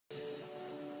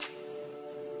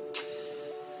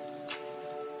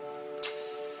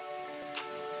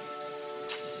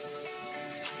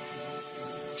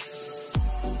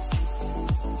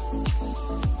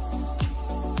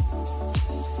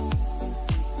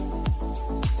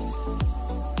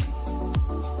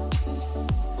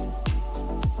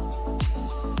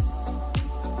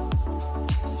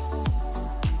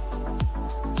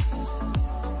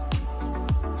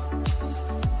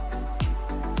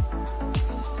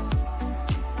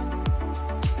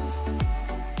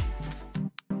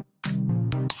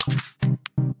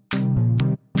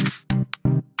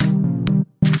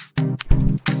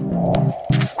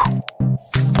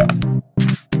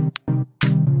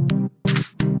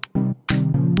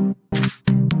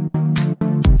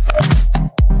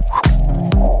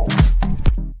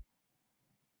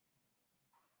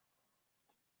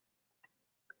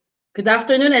Good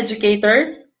afternoon,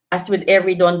 educators. As with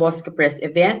every Don Bosco Press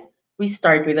event, we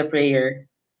start with a prayer.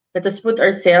 Let us put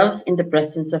ourselves in the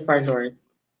presence of our Lord.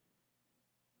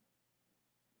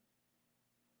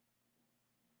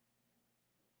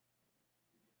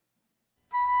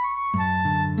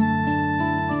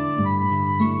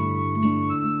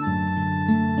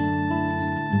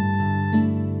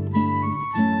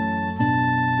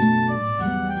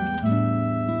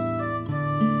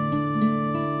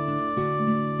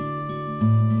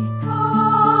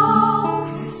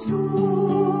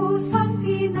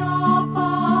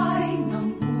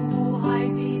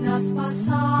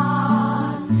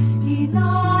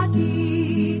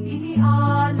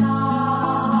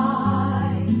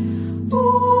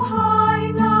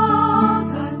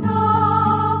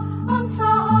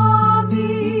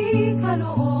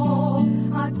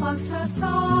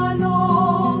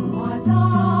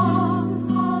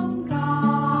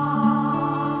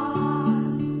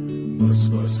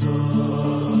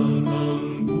 Basbasan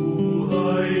ang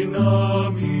buhay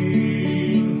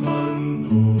naming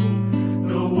handog,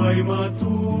 naway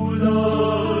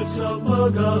matulad sa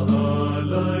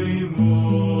pag-aalay mo.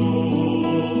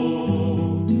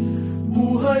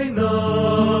 Buhay na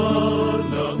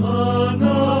laman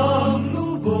ng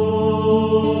lubos,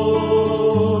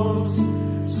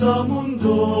 sa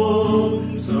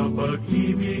mundong sa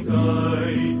pag-ibig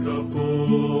ay kapos.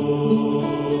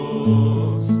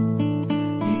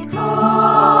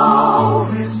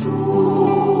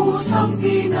 Jesus, ang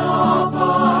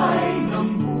tinapay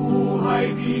ng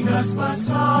buhay,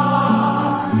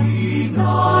 binasbasan, di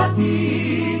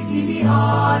natin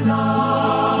inialay.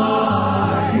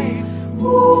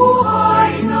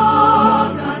 Buhay na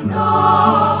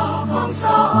ganap ang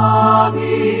sa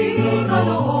aming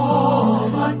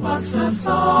kaloob at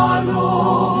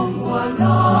pagsasalong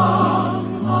walang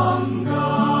hanggan.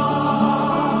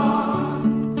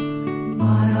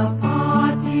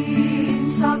 Marapatin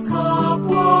sa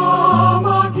kapwa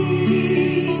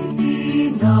maging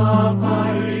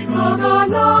tinapay,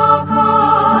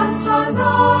 kagalakan sa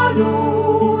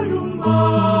nalulumbay,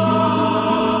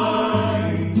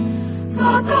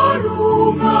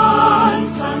 katarungan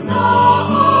sa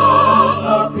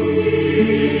naaapi,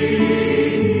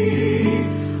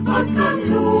 at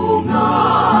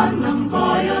kanlungan ng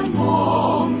bayan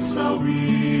mong sawi.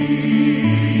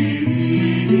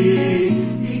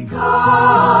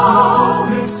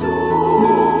 Ikaw,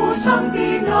 Jesus, ang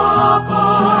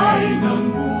tinapay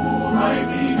ng buhay,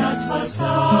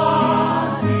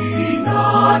 binasbasan, di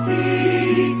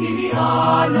natin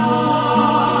inialay.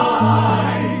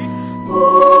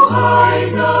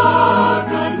 Buhay na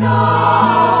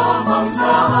ganap ang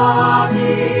sa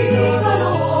aming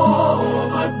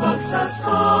kaloob at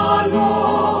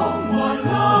pagsasalong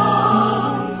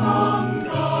walang hanggan.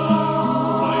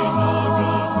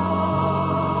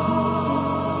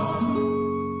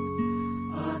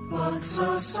 At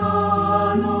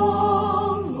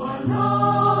pagsasalong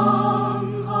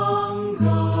walang hanggan.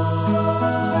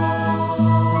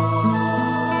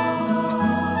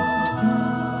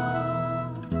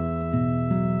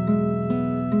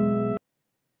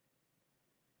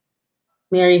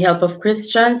 Mary, help of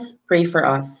Christians, pray for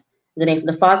us. In the name of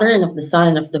the Father, and of the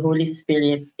Son, and of the Holy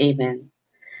Spirit. Amen.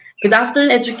 Good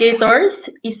afternoon,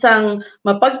 educators. Isang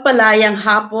mapagpalayang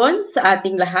hapon sa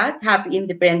ating lahat. Happy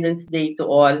Independence Day to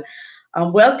all.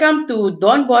 Welcome to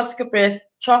Don Bosco Press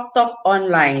Chalk Talk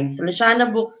Online,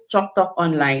 SalesianaBooks Chalk Talk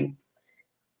Online.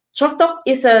 Chalk Talk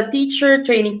is a teacher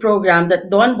training program that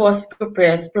Don Bosco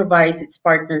Press provides its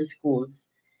partner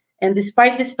schools. And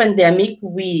despite this pandemic,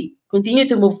 we continue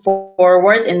to move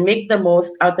forward and make the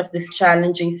most out of this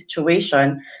challenging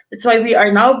situation. That's why we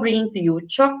are now bringing to you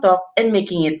Chalk Talk and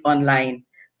making it online.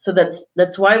 So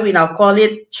that's why we now call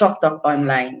it Chalk Talk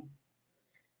Online.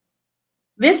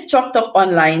 This Chalk Talk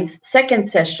Online's second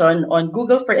session on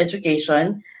Google for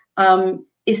Education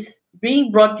is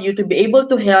being brought to you to be able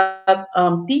to help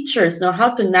teachers know how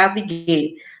to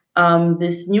navigate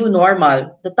this new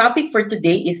normal. The topic for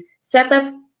today is set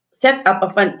up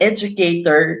of an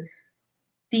educator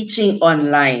teaching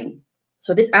online.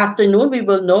 So this afternoon, we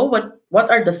will know what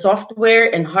are the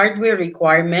software and hardware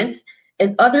requirements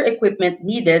and other equipment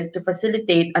needed to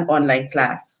facilitate an online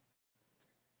class.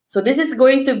 So this is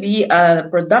going to be a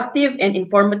productive and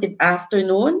informative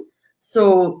afternoon.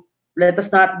 So let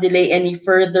us not delay any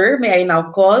further. May I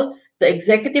now call the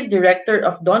Executive Director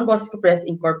of Don Bosco Press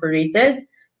Incorporated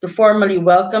to formally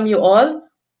welcome you all,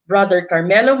 Brother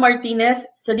Carmelo Martinez,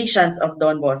 Salesians of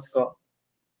Don Bosco.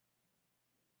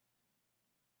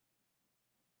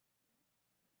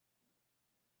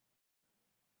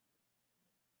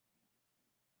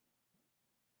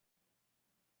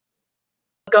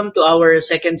 welcome to our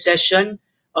second session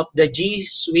of the G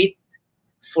Suite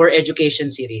for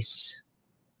Education series.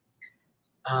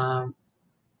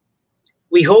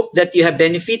 We hope that you have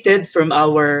benefited from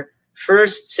our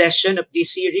first session of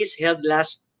this series held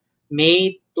last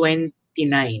May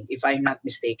 29, if I'm not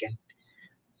mistaken.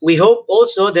 We hope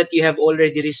also that you have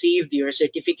already received your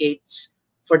certificates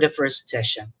for the first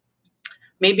session.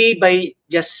 Maybe by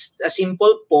just a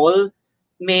simple poll,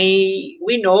 may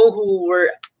we know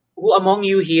who among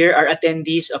you here are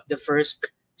attendees of the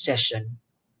first session?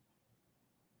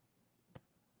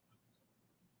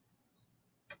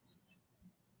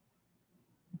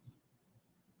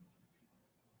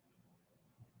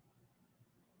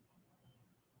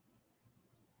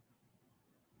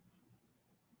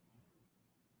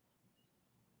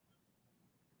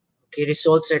 Okay,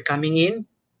 results are coming in.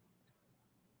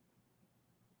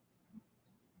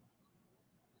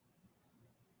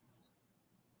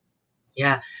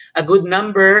 Yeah, a good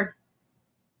number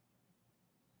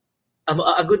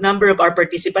of our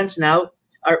participants now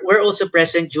were also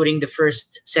present during the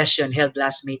first session held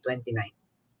last May 29.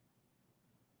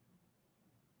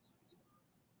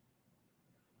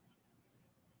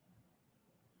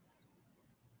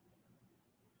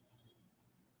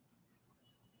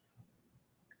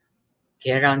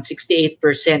 Okay, around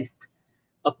 68%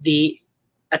 of the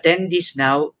attendees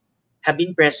now have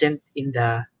been present in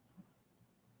the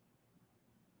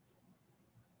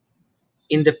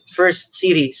first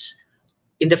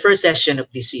session of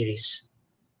this series.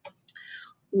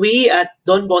 We at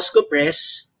Don Bosco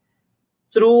Press,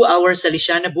 through our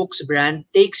SalesianaBooks brand,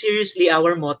 take seriously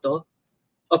our motto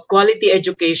of quality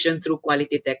education through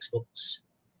quality textbooks.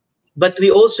 But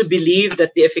we also believe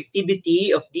that the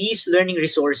effectivity of these learning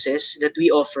resources that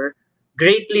we offer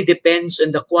greatly depends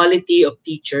on the quality of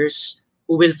teachers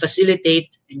who will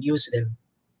facilitate and use them.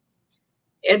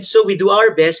 And so we do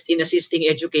our best in assisting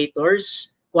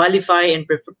educators qualify and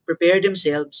prepare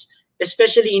themselves,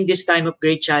 especially in this time of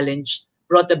great challenge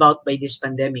brought about by this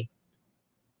pandemic.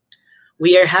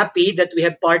 We are happy that we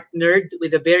have partnered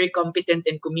with a very competent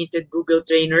and committed Google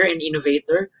trainer and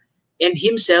innovator, and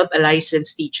himself a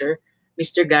licensed teacher,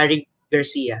 Mr. Gary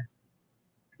Garcia.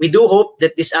 We do hope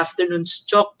that this afternoon's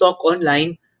Chalk Talk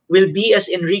Online will be as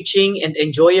enriching and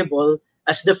enjoyable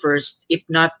as the first, if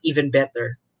not even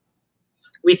better.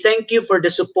 We thank you for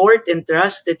the support and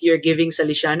trust that you are giving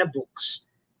SalesianaBooks,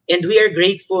 and we are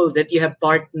grateful that you have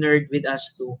partnered with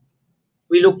us too.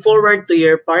 We look forward to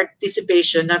your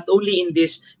participation not only in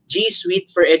this G Suite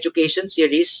for Education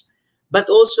series, but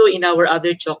also in our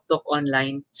other Chalk Talk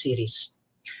Online series.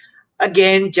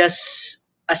 Again, just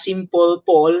a simple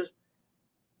poll.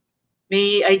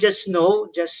 May I just know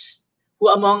who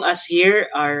among us here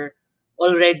are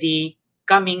already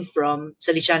coming from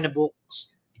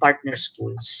SalesianaBooks partner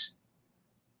schools?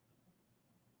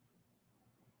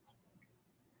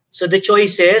 So the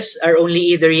choices are only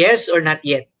either yes or not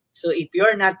yet. So if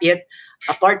you're not yet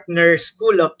a partner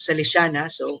school of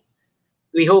Salesiana, so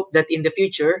we hope that in the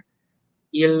future,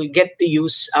 you'll get to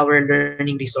use our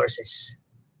learning resources.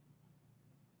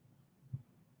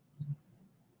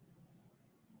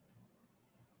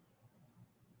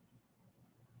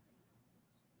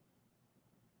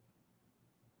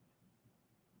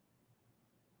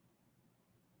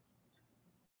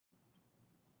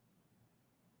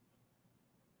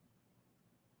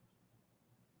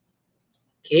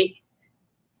 Okay.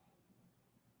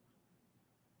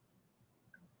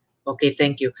 Okay,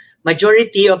 thank you.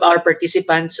 Majority of our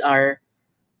participants are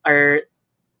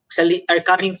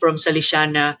coming from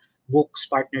Salesiana Books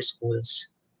partner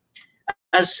schools.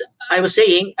 As I was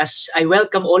saying, as I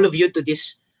welcome all of you to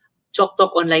this Chalk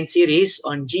Talk Online series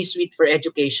on G Suite for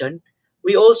Education,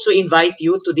 we also invite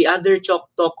you to the other Chalk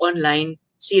Talk Online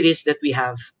series that we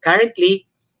have. Currently,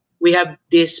 we have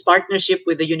this partnership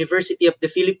with the University of the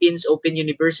Philippines Open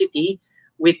University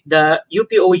with the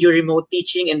UPOU Remote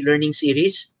Teaching and Learning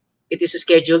Series. It is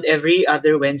scheduled every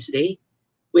other Wednesday.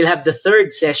 We'll have the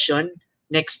third session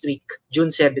next week,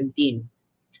 June 17.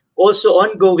 Also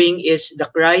ongoing is the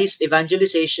Christ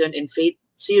Evangelization and Faith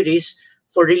series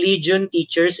for religion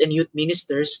teachers and youth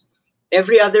ministers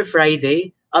every other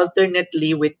Friday,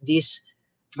 alternately with this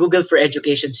Google for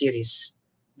Education series.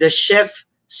 The Chef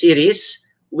series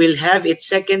will have its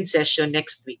second session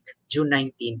next week, June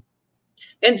 19.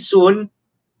 And soon,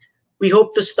 we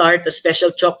hope to start a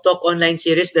special Chalk Talk Online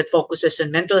series that focuses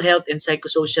on mental health and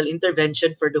psychosocial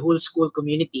intervention for the whole school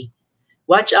community.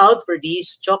 Watch out for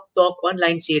these Chalk Talk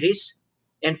Online series,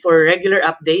 and for regular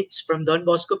updates from Don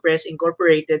Bosco Press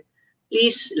Incorporated,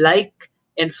 please like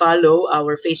and follow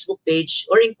our Facebook page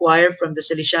or inquire from the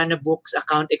SalesianaBooks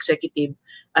account executive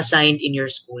assigned in your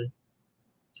school.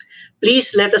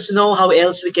 Please let us know how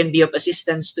else we can be of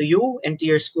assistance to you and to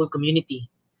your school community.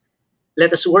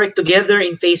 Let us work together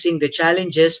in facing the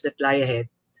challenges that lie ahead.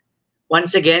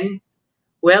 Once again,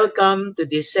 welcome to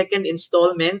the second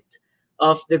installment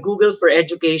of the Google for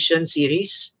Education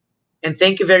series. And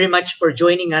thank you very much for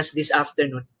joining us this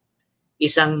afternoon.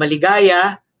 Isang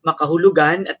maligaya,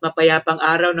 makahulugan at mapayapang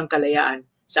araw ng kalayaan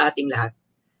sa ating lahat.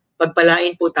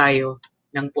 Pagpalain po tayo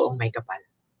ng poong may kapal.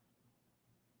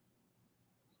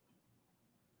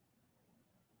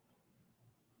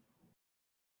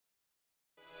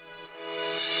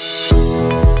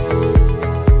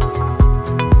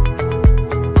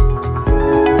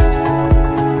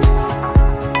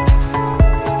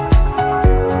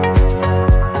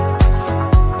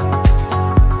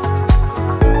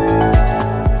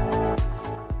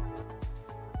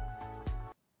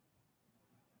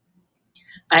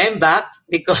 I am back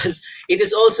because it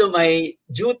is also my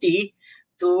duty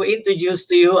to introduce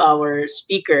to you our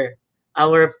speaker,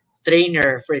 our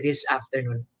trainer for this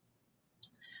afternoon.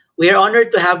 We are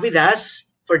honored to have with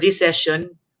us for this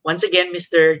session, once again,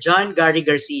 Mr. John Gary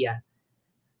Garcia.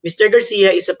 Mr.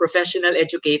 Garcia is a professional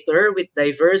educator with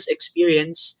diverse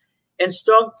experience and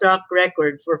strong track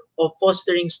record of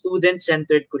fostering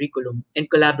student-centered curriculum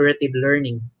and collaborative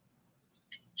learning.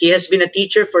 He has been a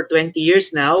teacher for 20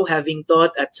 years now, having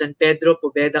taught at San Pedro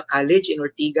Poveda College in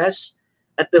Ortigas,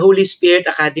 at the Holy Spirit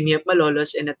Academy of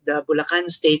Malolos, and at the Bulacan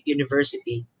State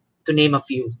University, to name a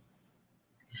few.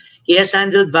 He has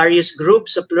handled various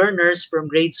groups of learners from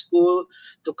grade school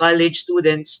to college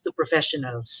students to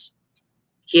professionals.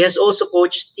 He has also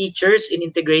coached teachers in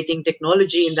integrating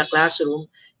technology in the classroom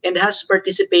and has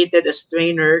participated as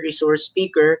trainer, resource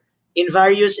speaker in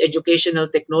various educational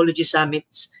technology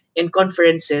summits and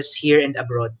conferences here and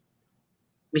abroad.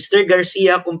 Mr.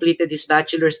 Garcia completed his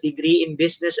bachelor's degree in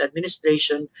business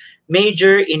administration,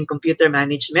 major in computer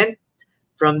management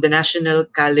from the National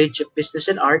College of Business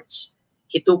and Arts.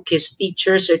 He took his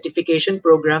teacher certification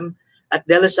program at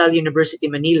De La Salle University,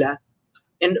 Manila,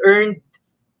 and earned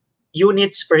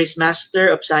units for his Master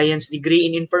of Science degree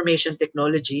in Information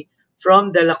Technology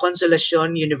from the La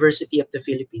Consolacion University of the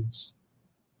Philippines.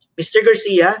 Mr.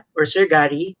 Garcia, or Sir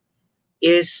Gary,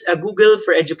 is a Google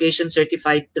for Education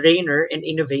certified trainer and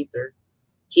innovator.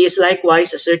 He is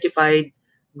likewise a certified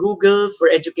Google for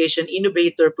Education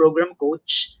Innovator Program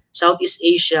Coach, Southeast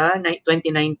Asia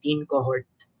 2019 cohort.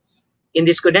 In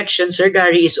this connection, Sir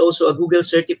Gary is also a Google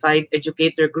certified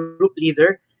educator group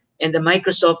leader and a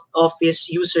Microsoft Office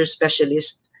user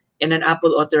specialist and an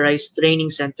Apple authorized training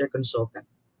center consultant.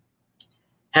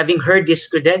 Having heard his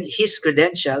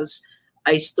credentials,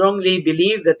 I strongly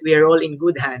believe that we are all in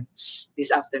good hands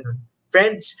this afternoon.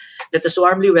 Friends, let us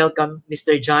warmly welcome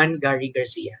Mr. John Gary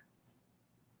Garcia.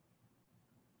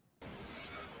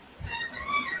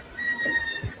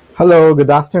 Hello,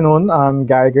 good afternoon. I'm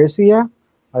Gary Garcia,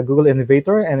 a Google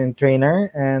innovator and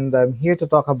trainer, and I'm here to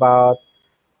talk about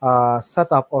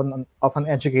setup of an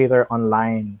educator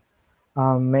online.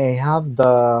 May I have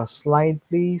the slide,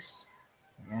 please?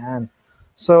 And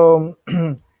so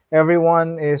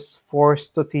everyone is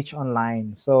forced to teach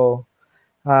online. So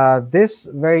this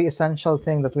very essential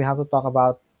thing that we have to talk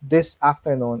about this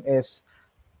afternoon is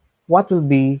what will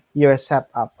be your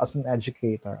setup as an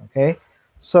educator, okay?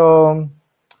 So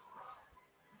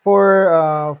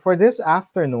for this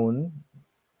afternoon,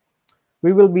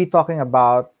 we will be talking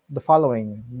about the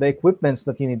following: the equipments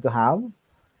that you need to have,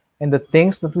 and the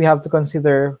things that we have to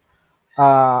consider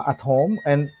at home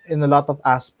and in a lot of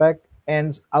aspect.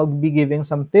 And I'll be giving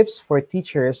some tips for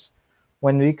teachers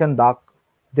when we conduct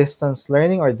distance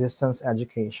learning or distance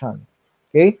education.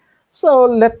 Okay, so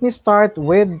let me start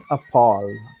with a poll.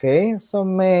 Okay, so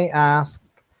may I ask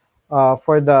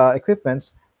for the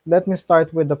equipments, let me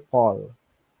start with the poll.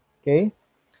 Okay,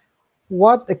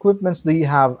 what equipments do you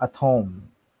have at home?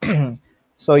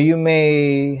 So you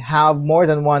may have more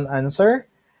than one answer.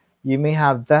 You may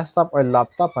have desktop or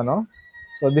laptop, ano?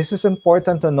 So this is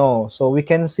important to know so we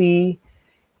can see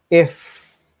if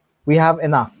we have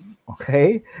enough,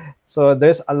 okay? So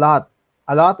there's a lot.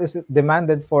 A lot is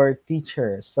demanded for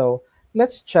teachers. So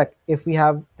let's check if we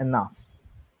have enough,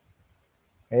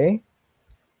 okay?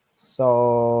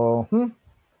 So,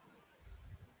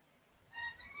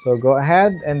 so go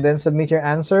ahead and then submit your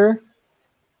answer.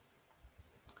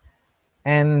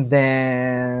 And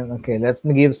then, okay, let's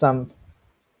give some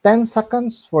 10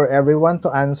 seconds for everyone to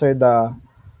answer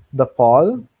the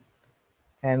poll.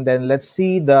 And then let's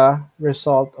see the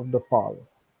result of the poll.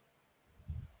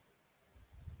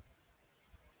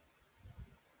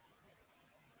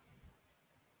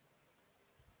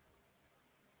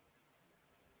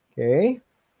 Okay.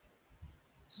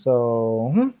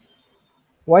 So,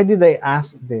 why did I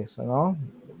ask this?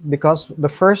 Because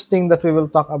the first thing that we will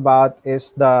talk about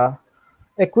is the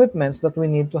equipments that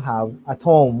we need to have at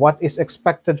home. What is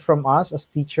expected from us as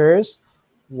teachers?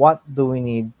 What do we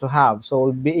need to have? So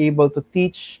we'll be able to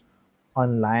teach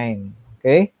online.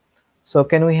 Okay? So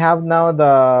can we have now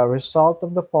the result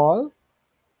of the poll?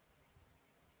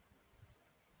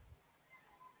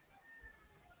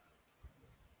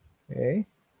 Okay.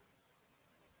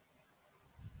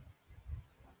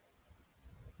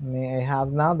 May I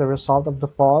have now the result of the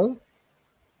poll?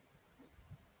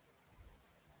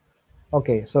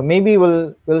 Okay, so maybe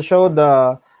we'll show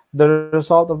the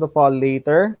result of the poll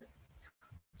later.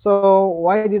 So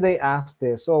why did I ask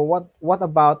this? So what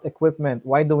about equipment?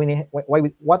 Why do we need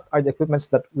what are the equipments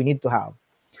that we need to have?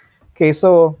 Okay,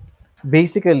 so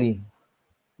basically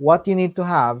what you need to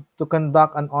have to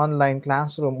conduct an online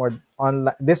classroom or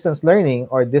online distance learning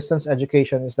or distance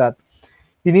education is that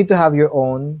you need to have your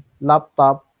own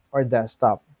laptop or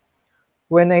desktop.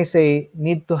 When I say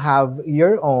need to have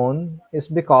your own, is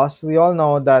because we all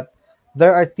know that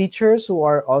there are teachers who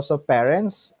are also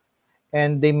parents,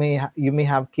 and you may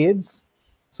have kids,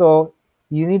 so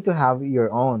you need to have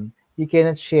your own. You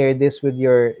cannot share this with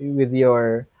your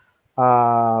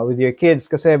kids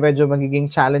kasi medyo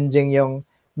magiging challenging yung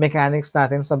mechanics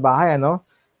natin sa bahay, ano?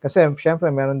 Kasi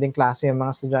syempre meron ding klase yung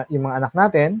yung mga anak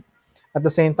natin. At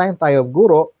the same time, tayo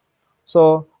guro.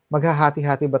 So,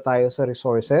 maghahati-hati ba tayo sa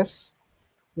resources?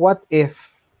 What if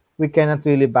we cannot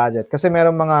really budget? Kasi may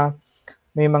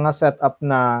mga setup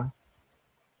na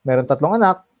meron 3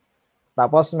 anak,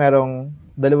 tapos merong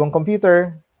 2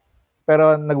 computer,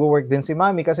 pero nagwo-work din si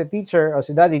mommy kasi teacher o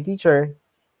si daddy teacher.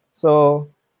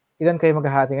 So, ilan kayo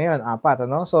maghahati ngayon? 4,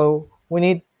 ano? So,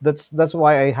 that's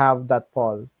why I have that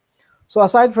poll. So,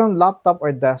 aside from laptop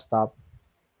or desktop,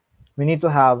 we need to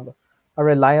have a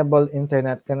reliable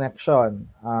internet connection.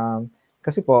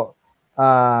 Kasi po,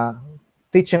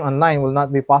 teaching online will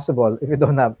not be possible if you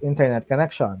don't have internet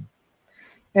connection.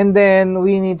 And then,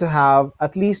 we need to have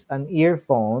at least an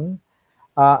earphone.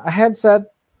 A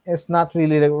headset is not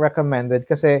really recommended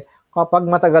kasi kapag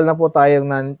matagal na po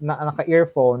tayong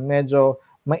naka-earphone, medyo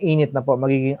mainit na po,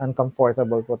 magiging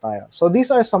uncomfortable po tayo. So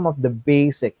these are some of the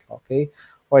basic, okay,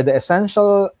 or the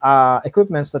essential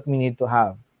equipments that we need to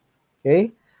have.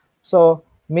 Okay? So,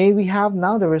 may we have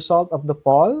now the result of the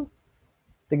poll?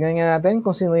 Tignan nga natin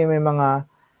kung sino yung may mga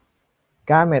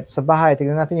gamit sa bahay.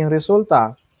 Tignan natin yung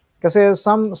resulta. Kasi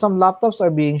some laptops are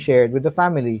being shared with the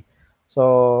family.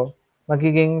 So,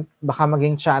 baka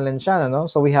maging challenge yan, ano?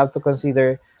 So, we have to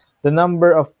consider the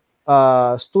number of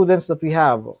students that we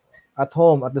have at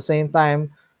home. At the same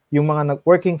time, yung mga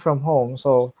working from home.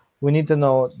 So, we need to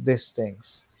know these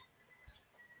things.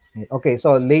 Okay,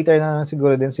 so later na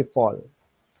siguro din si Paul.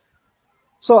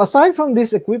 So, aside from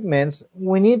these equipments,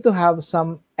 we need to have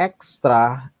some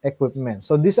extra equipment.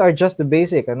 So, these are just the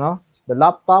basic, ano? The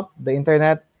laptop, the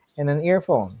internet, and an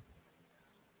earphone.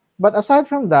 But aside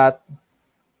from that,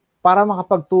 para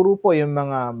makapagturo po yung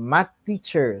mga math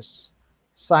teachers,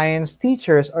 science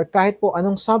teachers, or kahit po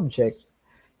anong subject,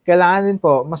 kailangan din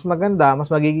po, mas maganda, mas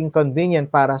magiging convenient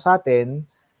para sa atin,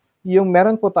 yung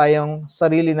meron po tayong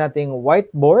sarili nating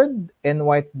whiteboard and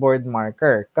whiteboard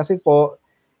marker. Kasi po,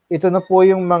 ito na po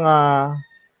yung mga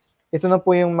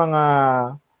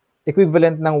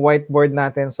equivalent ng whiteboard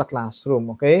natin sa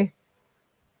classroom, okay?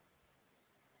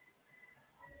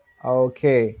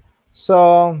 Okay. So,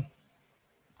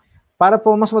 para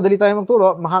po mas madali tayong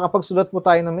magturo, makakapagsulat po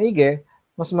tayo ng maigi,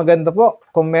 mas maganda po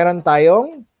kung meron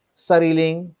tayong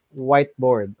sariling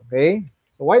whiteboard, okay?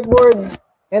 So, whiteboard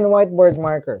and whiteboard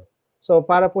marker. So,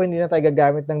 para po hindi na tayo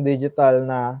gagamit ng digital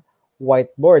na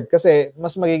whiteboard kasi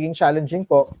mas magiging challenging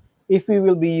po if we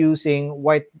will be using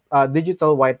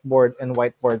digital whiteboard and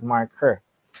whiteboard marker.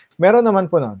 Meron naman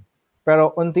po nun. Pero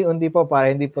unti-unti po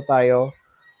para hindi po tayo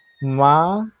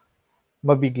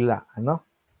mabigla, ano?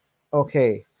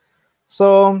 Okay.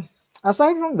 So,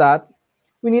 aside from that,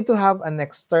 we need to have an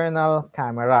external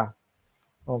camera.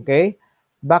 Okay?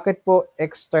 Bakit po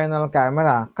external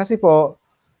camera? Kasi po,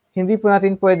 hindi po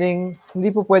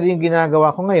pwedeng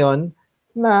ginagawa ko ngayon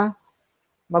na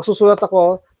magsusulat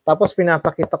ako tapos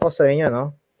pinapakita ko sa inyo,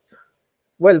 no?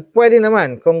 Well, pwede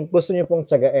naman kung gusto niyo pong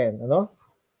tiyagain, ano?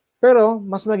 Pero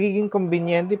mas magiging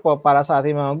convenient po para sa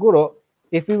ating mga guro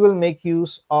if we will make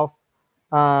use of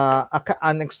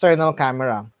an external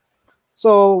camera.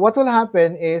 So, what will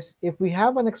happen is if we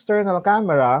have an external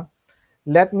camera,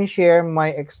 let me share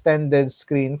my extended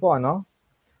screen po, ano?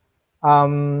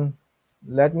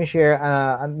 Let me share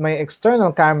my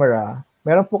external camera.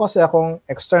 Meron po kasi akong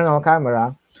external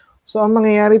camera. So, ang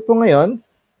mangyayari po ngayon,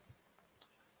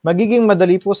 magiging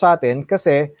madali po sa atin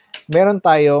kasi meron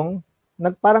tayong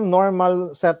parang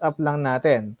normal setup lang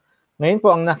natin. Ngayon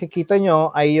po, ang nakikita nyo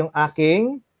ay yung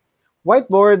aking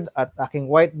whiteboard at aking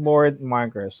whiteboard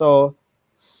marker. So,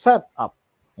 setup.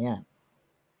 Ayan.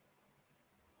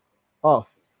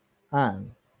 Off.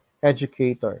 And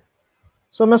educator.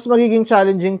 So, mas magiging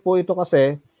challenging po ito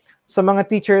kasi sa mga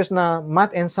teachers na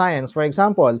math and science. For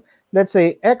example, let's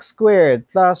say x squared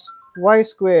plus y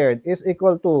squared is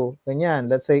equal to,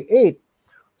 ganyan, let's say 8.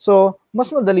 So,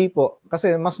 mas madali po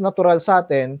kasi mas natural sa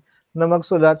atin na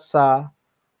magsulat sa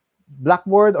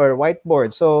blackboard or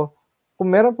whiteboard. So, kung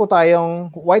meron po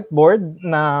tayong whiteboard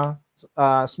na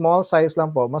small size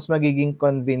lang po, mas magiging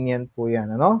convenient po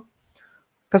yan. Ano?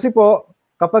 Kasi po,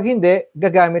 kapag hindi,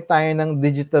 gagamit tayo ng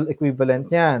digital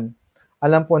equivalent niyan.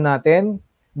 Alam po natin,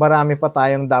 marami pa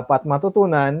tayong dapat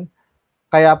matutunan,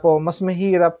 kaya po, mas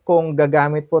mahirap kung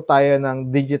gagamit po tayo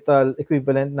ng digital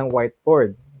equivalent ng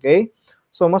whiteboard. Okay?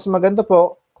 So, mas maganda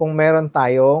po kung meron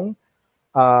tayong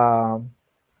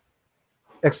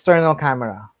external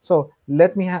camera. So,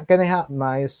 can I have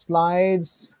my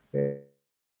slides? Okay.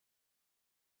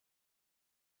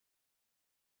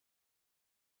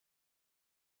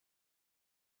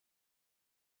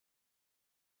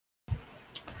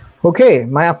 Okay,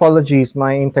 my apologies.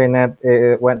 My internet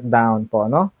went down po,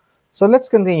 no? So,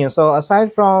 let's continue. So,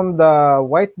 aside from the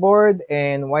whiteboard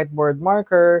and whiteboard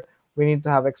marker, we need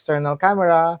to have external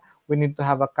camera. We need to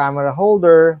have a camera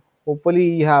holder.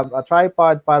 Hopefully, you have a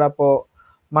tripod para po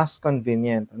mas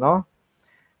convenient, no?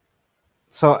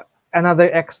 So, another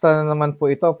extra na naman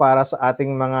po ito para sa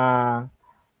ating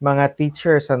mga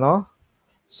teachers, ano?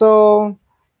 So,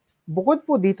 bukod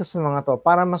po dito sa mga to,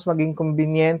 para mas maging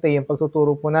convenient yung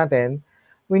pagtuturo po natin,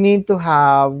 we need to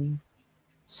have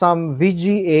some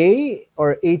VGA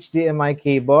or HDMI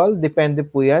cable. Depende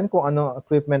po yan kung ano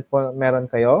equipment po meron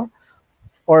kayo.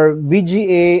 Or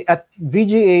VGA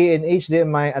and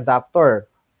HDMI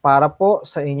adapter para po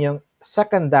sa inyong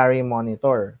secondary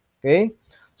monitor. Okay?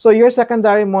 So your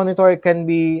secondary monitor can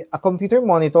be a computer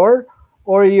monitor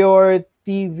or your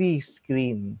TV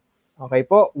screen. Okay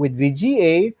po? With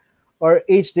VGA or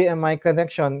HDMI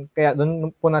connection, kaya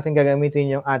doon po natin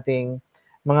gagamitin yung ating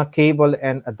mga cable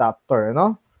and adapter,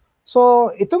 no? So,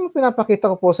 itong pinapakita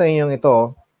ko po sa inyo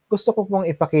ito, gusto ko pong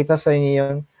ipakita sa inyo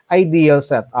yung ideal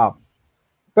setup.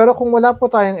 Pero kung wala po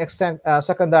tayong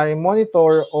secondary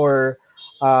monitor or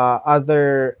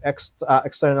other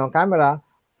external camera,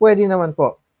 pwede naman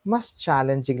po. Mas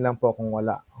challenging lang po kung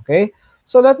wala. Okay?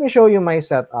 So, let me show you my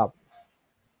setup.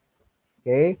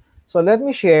 Okay? So, let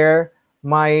me share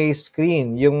my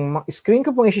screen. Yung screen ko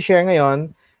pong i-share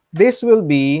ngayon, this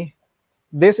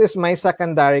is my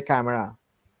secondary camera.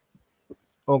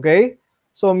 Okay?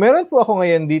 So, meron po ako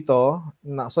ngayon dito.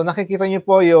 So, nakikita niyo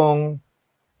po yung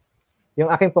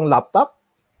aking pong laptop.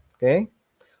 Okay?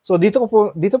 So, dito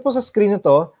po sa screen na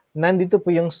to, nandito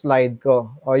po yung slide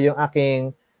ko o yung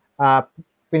aking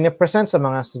pinipresent sa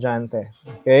mga estudyante.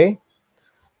 Okay?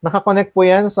 Nakakonect po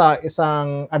yan sa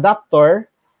isang adapter,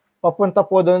 papunta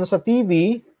po doon sa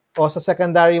TV o sa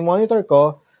secondary monitor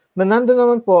ko, na nandun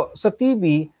naman po sa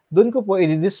TV, doon ko po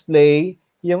i-display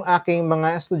yung aking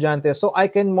mga estudyante so I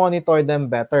can monitor them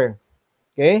better.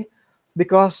 Okay?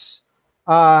 Because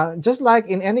just like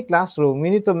in any classroom,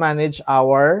 we need to manage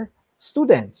our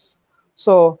students.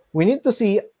 So, we need to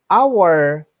see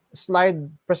our slide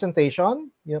presentation,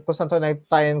 yung kung saan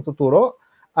tayo tuturo,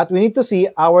 at we need to see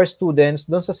our students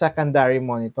doon sa secondary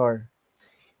monitor.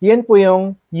 Yan po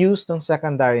yung use ng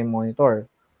secondary monitor.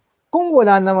 Kung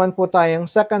wala naman po tayong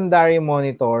secondary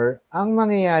monitor, ang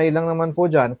mangyayari lang naman po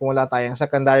dyan, kung wala tayong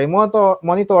secondary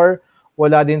monitor,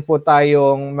 wala din po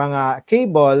tayong mga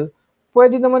cable,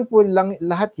 pwede naman po lang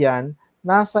lahat yan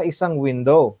nasa isang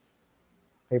window.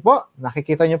 Okay po,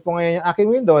 nakikita nyo po ngayon yung aking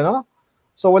window, no?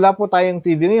 So wala po tayong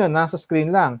TV ngayon, nasa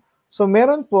screen lang. So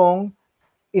meron pong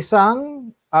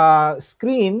isang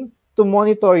screen to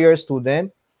monitor your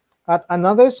student at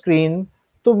another screen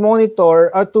to monitor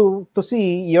or to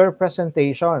see your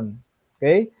presentation.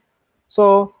 Okay?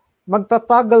 So,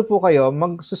 magtatoggle po kayo,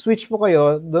 mag-switch po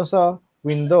kayo doon sa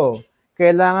window.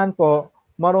 Kailangan po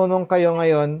marunong kayo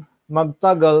ngayon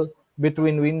mag-toggle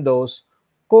between windows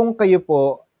kung kayo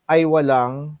po ay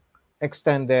walang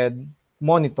extended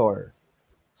monitor.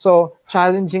 So,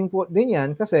 challenging po din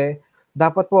yan kasi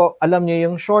dapat po alam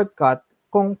niyo yung shortcut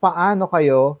kung paano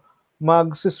kayo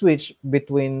mag-switch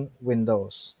between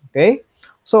windows. Okay?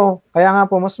 So, kaya nga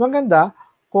po mas maganda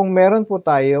kung meron po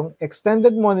tayong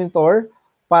extended monitor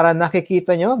para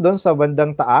nakikita nyo doon sa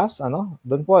bandang taas,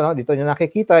 doon po, dito nyo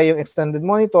nakikita yung extended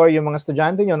monitor, yung mga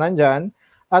estudyante nyo nandyan,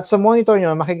 at sa monitor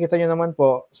nyo, makikita nyo naman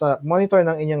po sa monitor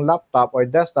ng inyong laptop or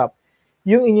desktop,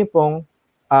 yung inyong pong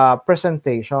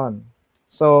presentation.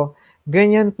 So,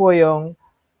 ganyan po yung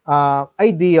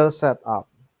ideal setup.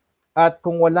 At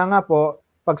kung wala nga po,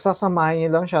 pagsasamahin niyo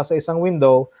lang siya sa isang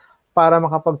window para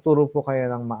makapagturo po kayo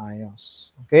ng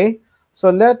maayos. Okay? So,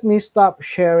 let me stop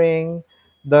sharing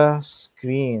the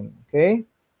screen. Okay?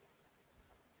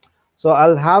 So,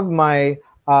 I'll have my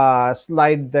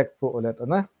slide deck po ulit.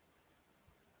 Ano?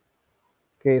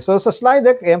 Okay, so sa slide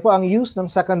deck, ayan po ang use ng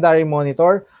secondary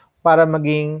monitor para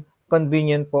maging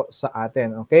convenient po sa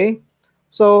atin. Okay?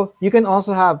 So, you can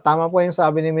also have, tama po yung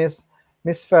sabi ni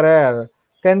Miss Ferrer,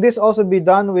 can this also be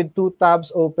done with 2 tabs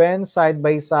open side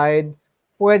by side?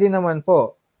 Pwede naman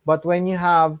po. But when you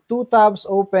have 2 tabs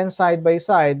open side by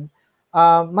side,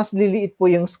 mas liliit po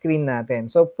yung screen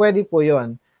natin. So, pwede po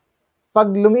yon.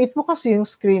 Pag lumiit po kasi yung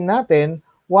screen natin,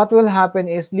 what will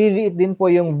happen is liliit din po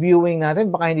yung viewing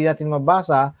natin, baka hindi natin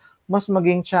mabasa, mas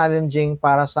maging challenging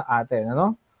para sa atin,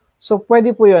 ano? So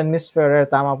pwede po 'yon, Miss Ferrer,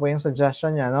 tama po yung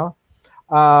suggestion niya, no?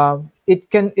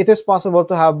 It is possible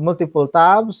to have multiple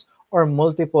tabs or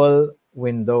multiple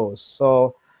windows.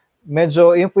 So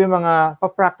medyo yun po yung mga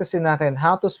pa-practicein natin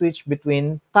how to switch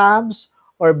between tabs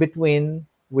or between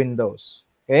windows.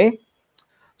 Okay?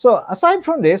 So aside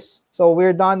from this, so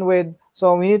we're done with.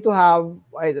 So we need to have,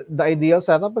 the ideal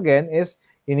setup again is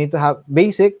you need to have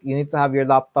basic, you need to have your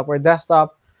laptop or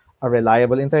desktop, a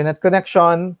reliable internet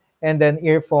connection, and then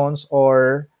earphones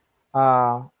or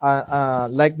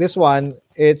like this one,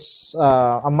 it's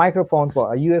a microphone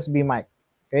po, a USB mic.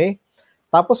 Okay?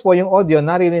 Tapos po yung audio,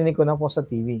 naririnig ko na po sa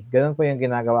TV. Ganun po yung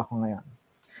ginagawa ko ngayon.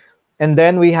 And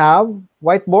then we have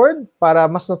whiteboard para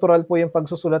mas natural po yung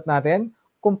pagsusulat natin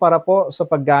kumpara po sa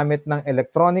paggamit ng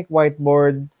electronic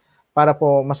whiteboard para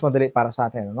po mas madali para sa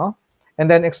atin, no?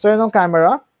 And then external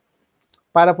camera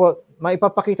para po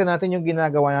maipapakita natin yung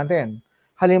ginagawa natin.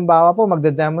 Halimbawa po,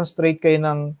 magde-demonstrate kayo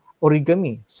ng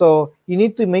origami. So, you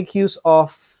need to make use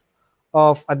of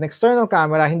an external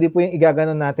camera, hindi po yung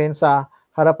igaganon natin sa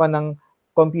harapan ng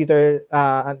computer,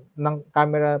 ng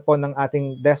camera po ng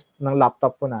ating desk, ng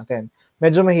laptop po natin.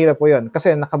 Medyo mahirap po yun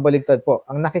kasi nakabaligtad po.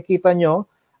 Ang nakikita nyo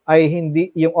ay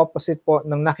hindi yung opposite po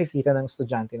ng nakikita ng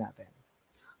estudyante natin.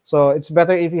 So, it's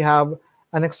better if you have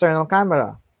an external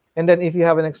camera. And then if you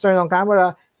have an external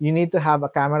camera, you need to have a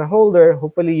camera holder.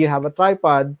 Hopefully, you have a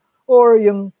tripod or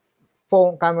yung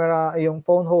phone camera, yung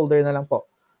phone holder na lang po.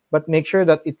 But make sure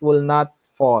that it will not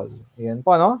fall. Yan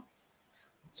po, no?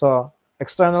 So,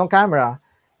 external camera.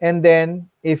 And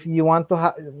then, if you want to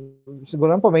have,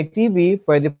 siguro po may TV,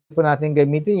 pwede po natin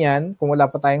gamitin yan. Kung wala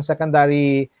pa tayong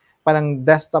secondary, parang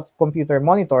desktop computer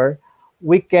monitor,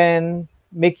 we can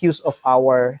make use of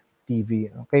our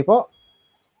TV. Okay po?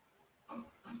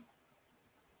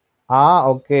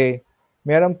 Okay.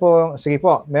 Meron po, sige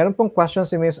po, meron pong question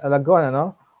si Ms. Alagon,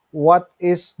 ano? What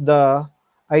is the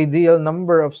ideal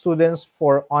number of students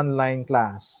for online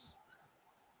class?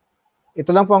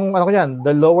 Ito lang pong, ano ko yan,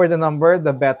 the lower the number,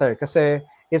 the better. Kasi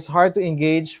it's hard to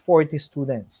engage 40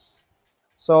 students.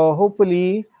 So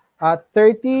hopefully,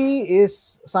 30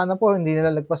 is, sana po hindi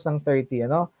nila lagpas ng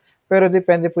 30, ano? Pero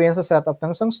depende po yan sa setup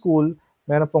ng isang school,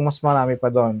 meron pong mas marami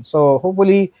pa doon. So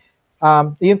hopefully,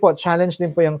 yun po, challenge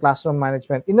din po yung classroom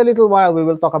management. In a little while, we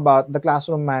will talk about the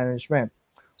classroom management.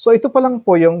 So ito pa lang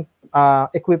po yung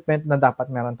equipment na dapat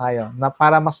meron tayo na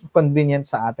para mas convenient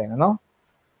sa atin, ano?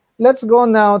 Let's go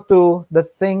now to the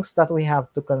things that we have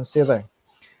to consider.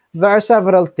 There are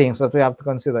several things that we have to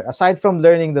consider aside from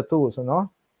learning the tools,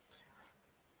 ano?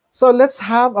 So let's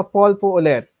have a poll po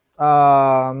ulit.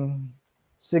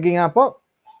 Sige nga po.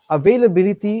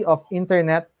 Availability of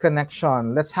internet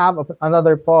connection. Let's have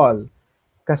another poll.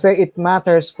 Kasi it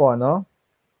matters po, no?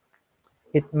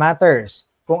 It matters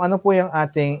kung ano po yung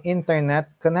ating internet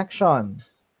connection.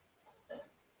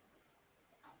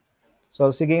 So,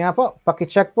 sige nga po,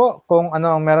 paki-check po kung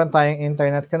ano ang meron tayong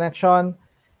internet connection.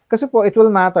 Kasi po, it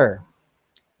will matter.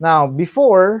 Now,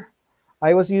 before,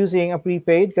 I was using a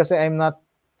prepaid kasi I'm not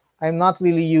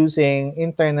really using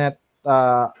internet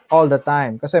all the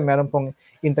time. Kasi meron pong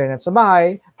internet sa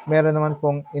bahay, meron naman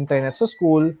pong internet sa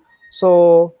school.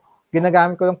 So,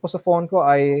 ginagamit ko lang po sa phone ko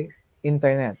ay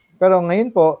internet. Pero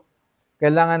ngayon po,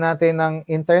 kailangan natin ng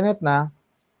internet na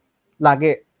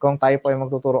lagi kung tayo po ay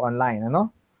magtuturo online,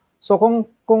 ano? So kung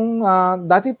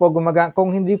dati po kung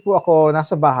hindi po ako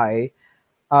nasa bahay,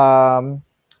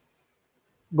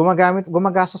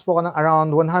 gumagastos po ako ng around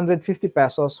 150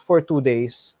 pesos for 2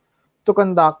 days to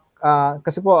conduct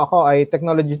kasi po ako ay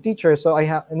technology teacher, so I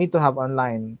need to have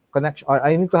online connection, or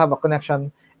I need to have a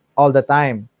connection all the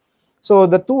time. So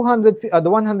the 150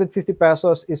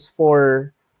 pesos is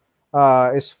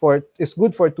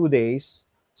good for 2 days.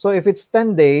 So if it's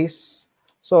 10 days,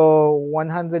 So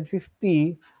 150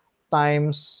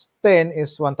 times 10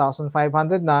 is 1,500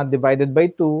 na, divided by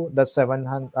 2, that's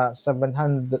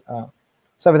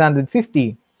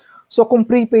 750. So kung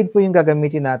prepaid po yung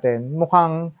gagamitin natin,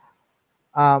 mukhang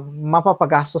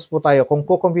mapapagastos po tayo kung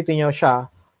kukompute nyo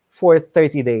siya for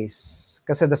 30 days.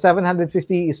 Kasi the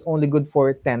 750 is only good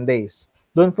for 10 days.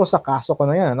 Doon po sa kaso ko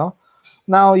na yan, no?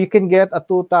 Now, you can get a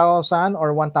 2,000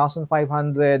 or 1,500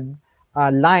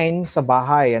 line sa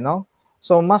bahay, ano?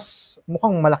 So,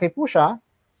 mukhang malaki po siya.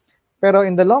 Pero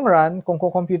in the long run, kung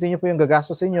kukompute nyo po yung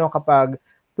gagastosin nyo kapag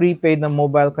prepaid na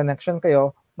mobile connection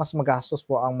kayo, mas magastos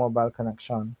po ang mobile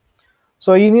connection.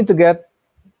 So,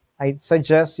 I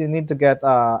suggest you need to get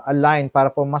a line para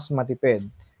po mas matipid.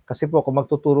 Kasi po, kung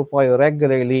magtuturo po kayo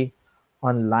regularly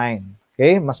online.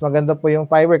 Okay? Mas maganda po yung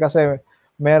fiber kasi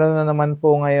meron na naman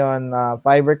po ngayon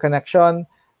fiber connection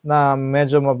na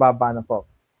medyo mababa na po.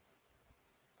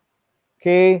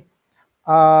 Okay?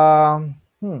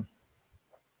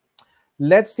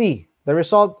 Let's see the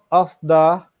result of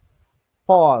the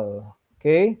poll.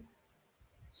 Okay?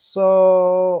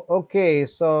 So, okay.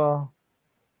 So,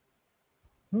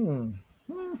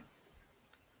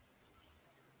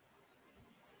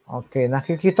 okay,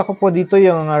 nakikita ko po dito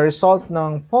yung result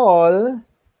ng poll.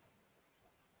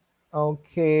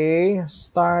 Okay,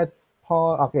 start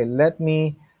poll. Okay,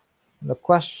 the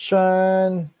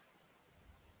question.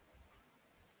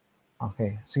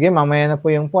 Okay, sige, mamaya na po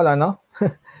yung poll, ano?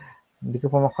 Hindi ko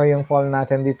pa makuha yung poll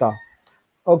natin dito.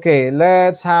 Okay,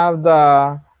 let's have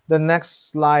the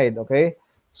next slide, okay?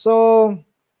 So,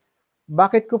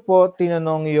 bakit ko po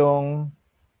tinanong yung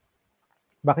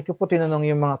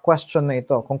mga question na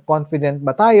ito? Kung confident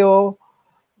ba tayo?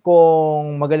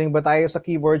 Kung magaling ba tayo sa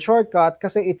keyboard shortcut?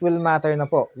 Kasi it will matter na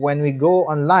po. When we go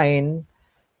online,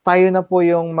 tayo na po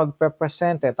yung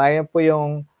magpe-present. Tayo po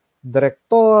yung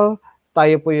director,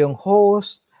 tayo po yung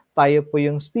host, tayo po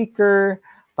yung speaker,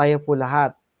 tayo po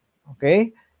lahat.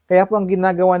 Okay? Kaya po ang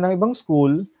ginagawa ng ibang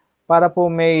school, para po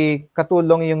may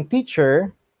katulong yung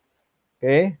teacher,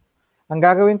 okay? Ang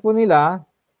gagawin po nila,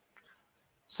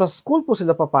 sa school po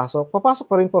sila papasok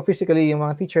pa rin po physically yung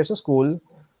mga teacher sa school,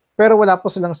 pero wala po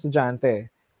silang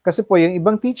estudyante. Kasi po yung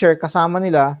ibang teacher kasama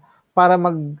nila para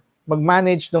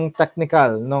mag-manage ng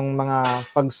technical, ng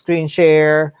mga pag-screen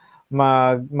share,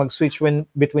 mag-switch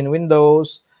between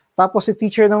windows. Tapos si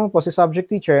teacher naman po, si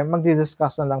subject teacher,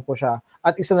 magdi-discuss na lang po siya.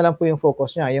 At isa na lang po yung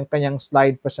focus niya, yung kanyang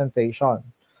slide presentation.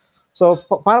 So,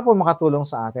 para po makatulong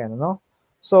sa atin, no?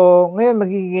 So, ngayon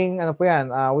magiging,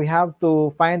 we have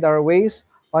to find our ways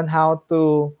on how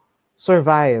to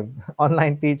survive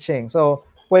online teaching. So,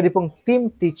 pwede pong team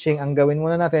teaching ang gawin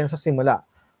muna natin sa simula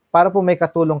para po may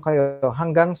katulong kayo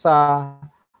hanggang sa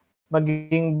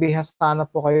magiging bihasa na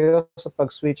po kayo sa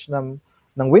pag-switch ng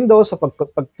Windows, sa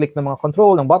pag-click ng mga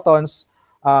control, ng buttons.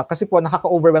 Kasi po,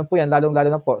 nakaka-overwhelm po yan,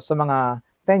 lalong-lalo na po sa mga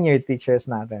tenured teachers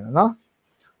natin, no?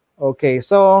 Okay,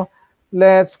 so,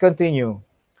 let's continue.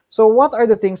 So, what are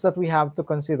the things that we have to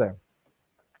consider?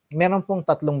 Meron pong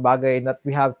tatlong bagay that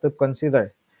we have to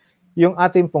consider. Yung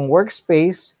ating pong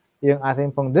workspace, yung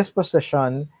ating pong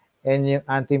disposition, and yung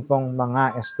ating pong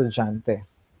mga estudyante.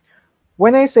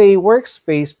 When I say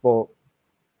workspace po,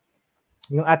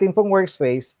 yung ating pong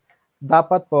workspace,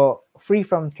 dapat po free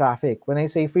from traffic. When I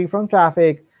say free from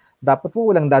traffic, dapat po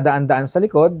walang dadaan-daan sa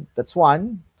likod. That's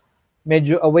one.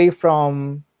 Medyo away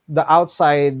from the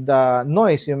outside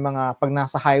noise, yung mga pag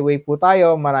nasa highway po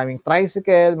tayo, maraming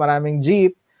tricycle, maraming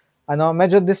jeep,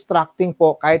 medyo distracting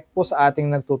po kahit po sa ating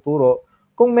nagtuturo.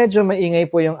 Kung medyo maingay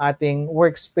po yung ating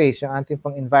workspace, yung ating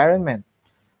pong environment.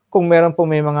 Kung meron po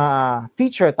may mga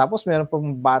teacher, tapos meron po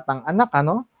batang anak,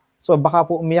 so baka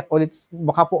po umiyak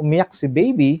si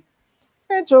baby,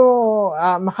 medyo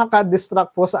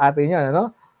makaka-distract po sa atin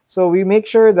yun, So we make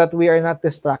sure that we are not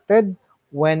distracted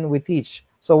when we teach.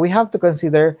 So we have to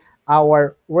consider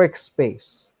our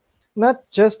workspace. Not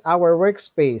just our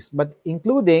workspace, but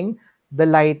including the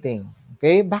lighting.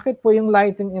 Okay? Bakit po yung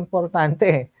lighting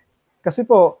importante? Kasi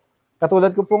po,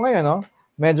 katulad ko po ngayon,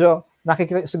 medyo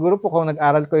nakikita, siguro po kung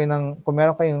nag-aral ko kung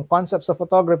meron kayong concept sa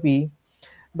photography,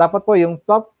 dapat po yung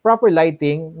proper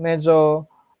lighting, medyo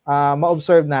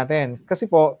ma-observe natin. Kasi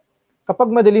po,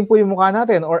 kapag madilim po yung mukha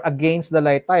natin or against the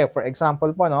light tayo, for example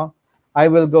po, I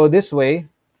will go this way,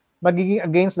 magiging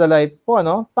against the light po,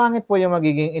 pangit po yung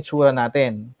magiging itsura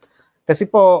natin. Kasi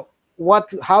po,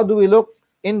 how do we look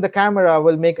in the camera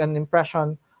will make an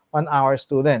impression on our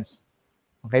students.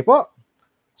 Okay po?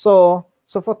 So,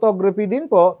 sa photography din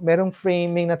po, merong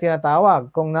framing na tinatawag.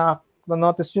 Kung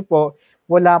na-notice nyo po,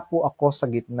 wala po ako sa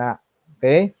gitna.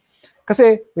 Okay?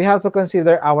 Kasi we have to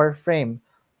consider our frame.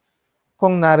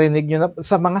 kung narinig nyo na,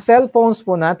 sa mga cellphones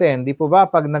po natin, di po ba,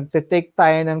 pag nagte-take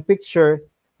tayo ng picture,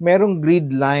 merong grid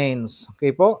lines.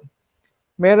 Okay po?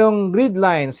 Merong grid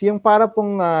lines, yung para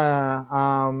pong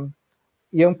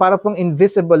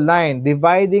invisible line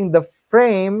dividing the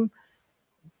frame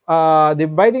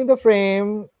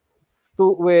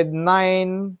with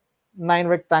nine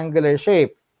rectangular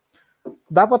shape.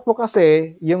 Dapat po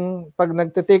kasi yung pag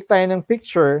nagte-take tayo ng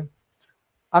picture,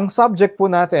 ang subject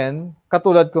po natin,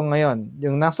 katulad ko ngayon,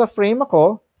 yung nasa frame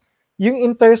ako, yung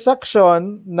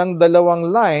intersection ng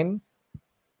dalawang line,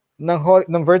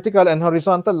 ng vertical and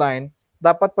horizontal line,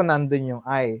 dapat po nandun yung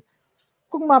eye.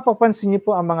 Kung mapapansin niyo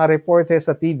po ang mga reporter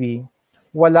sa TV,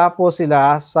 wala po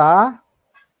sila sa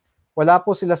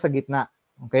gitna.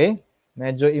 Okay?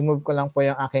 Medyo i-move ko lang po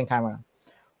yung aking camera.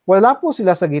 Wala po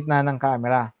sila sa gitna ng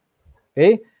camera.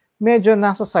 Okay? Medyo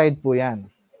nasa side po yan.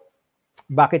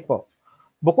 Bakit po?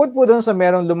 Bukod po doon sa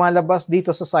merong lumalabas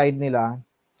dito sa side nila,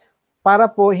 para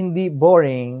po hindi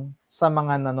boring sa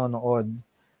mga nanonood.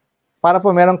 Para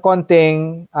po merong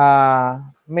konting,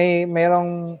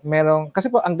 kasi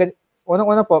po,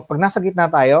 unang-una po, pag nasa gitna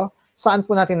tayo, saan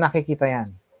po natin nakikita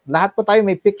yan? Lahat po tayo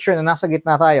may picture na nasa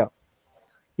gitna tayo.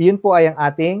 Iyon po ay ang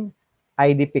ating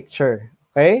ID picture.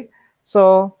 Okay?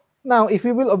 So, now, if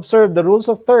we will observe the rules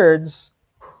of thirds,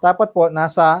 dapat po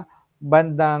nasa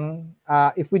bandang,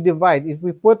 if we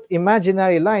put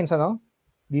imaginary lines,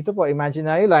 dito po,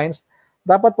 imaginary lines,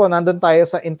 dapat po nandun tayo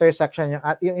sa intersection.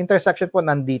 Yung intersection po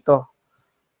nandito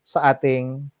sa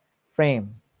ating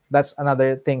frame. That's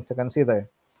another thing to consider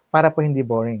para po hindi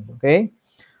boring. Okay?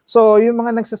 So, yung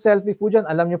mga nagsa-selfie po dyan,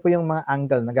 alam nyo po yung mga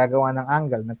angle, nagagawa ng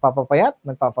angle, nagpapapayat,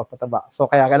 nagpapapataba.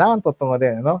 So, kaya kailangan tutungo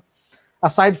din,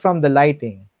 aside from the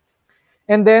lighting.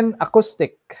 And then,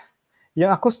 acoustic.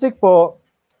 Yung acoustic po,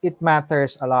 it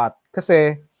matters a lot.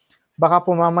 Kasi, baka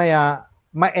po mamaya,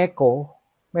 ma-echo,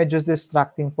 medyo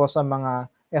distracting po sa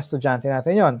mga estudyante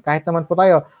natin yon. Kahit naman po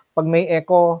tayo, pag may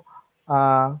echo,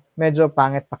 medyo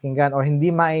pangit pakinggan or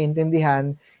hindi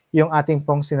maiintindihan yung ating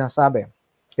pong sinasabi.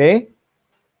 Okay?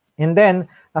 And then,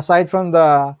 aside from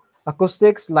the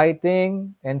acoustics,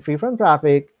 lighting, and free from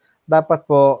traffic, dapat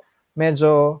po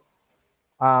medyo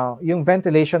yung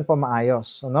ventilation po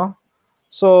maayos.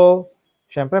 So,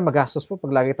 syempre, magastos po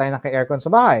pag lagi tayo naka-aircon sa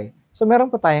bahay. So,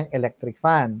 meron po tayong electric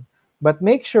fan. But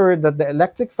make sure that the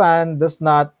electric fan does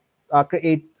not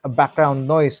create a background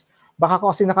noise. Baka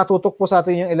kasi nakatutok po sa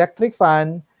atin yung electric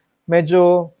fan,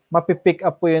 medyo mapipick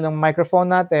up po yun ng microphone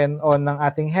natin o ng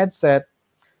ating headset,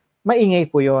 maingay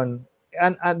po yun.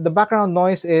 And the background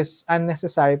noise is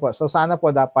unnecessary po. So, sana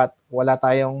po dapat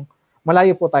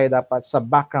malayo po tayo dapat sa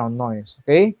background noise.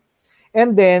 Okay?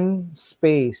 And then,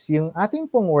 space. Yung ating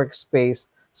pong workspace,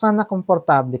 sana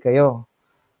komportable kayo.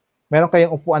 Meron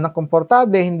kayong upuan na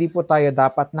komportable, hindi po tayo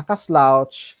dapat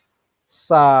nakaslouch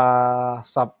sa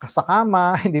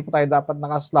kama, hindi po tayo dapat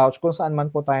nakaslouch kung saan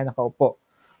man po tayo nakaupo.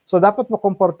 So, dapat po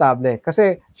komportable.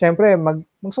 Kasi, syempre,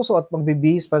 magsusuot,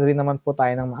 magbibihis pa rin naman po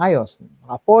tayo ng maayos.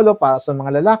 Naka-polo para sa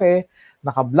mga lalaki,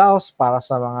 naka-blouse para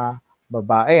sa mga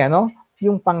babae,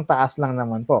 yung pangtaas lang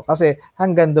naman po. Kasi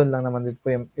hanggang doon lang naman din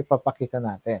po yung ipapakita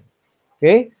natin.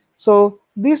 Okay? So,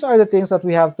 these are the things that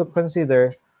we have to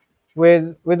consider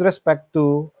with respect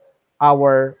to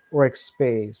our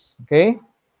workspace. Okay?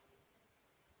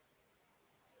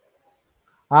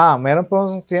 Meron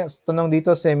po tanong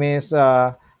dito si Miss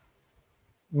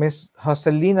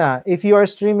Joselina. If you are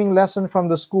streaming lesson from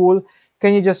the school,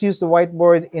 can you just use the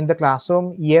whiteboard in the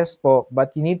classroom? Yes po,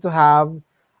 but you need to have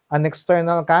an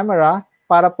external camera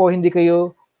para po hindi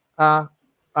kayo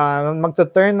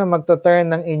magtuturn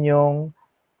ng inyong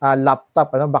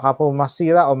laptop. Baka po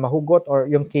masira o mahugot or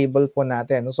yung cable po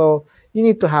natin. So, you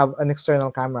need to have an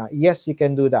external camera. Yes, you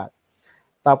can do that.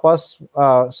 Tapos,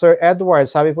 Sir Edward,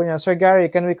 sabi po niya, Sir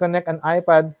Gary, can we connect an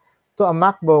iPad to a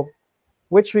MacBook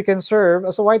which we can serve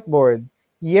as a whiteboard?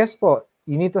 Yes po.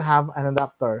 You need to have an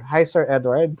adapter. Hi, Sir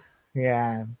Edward.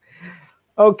 Yeah.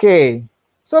 Okay.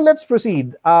 So, let's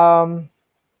proceed.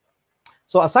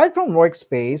 So aside from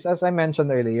workspace, as I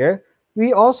mentioned earlier,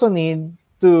 we also need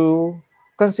to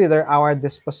consider our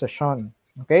disposition.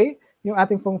 Okay? Yung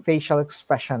ating pong facial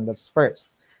expression, that's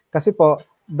first. Kasi po,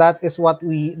 that is what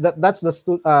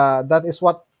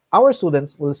our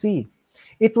students will see.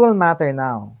 It will matter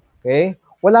now. Okay?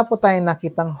 Wala po tayong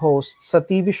nakitang host sa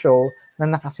TV show na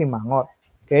nakasimangot.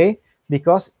 Okay?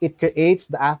 Because it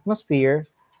creates the atmosphere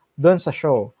doon sa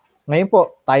show. Ngayon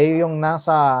po, tayo yung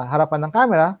nasa harapan ng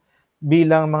camera,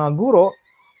 bilang mga guro,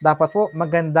 dapat po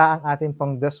maganda ang ating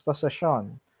pong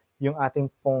disposition. Yung ating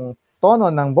pong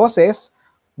tono ng boses,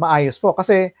 maayos po.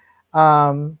 Kasi,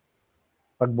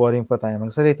 pag boring po tayo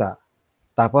magsalita,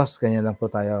 Tapos, ganyan lang po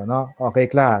tayo, no? Okay,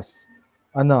 class.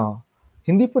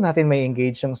 Hindi po natin may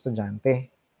engage yung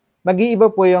estudyante. Mag-iiba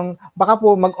po yung, baka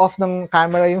po mag-off ng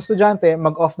camera yung estudyante,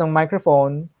 mag-off ng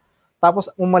microphone,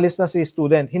 tapos umalis na si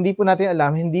student. Hindi po natin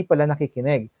alam, hindi pala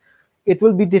nakikinig. It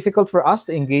will be difficult for us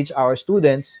to engage our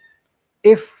students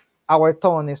if our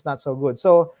tone is not so good.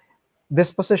 So,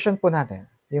 disposition po natin,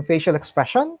 yung facial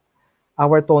expression,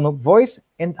 our tone of voice,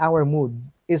 and our mood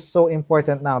is so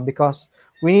important now because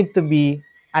we need to be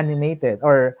animated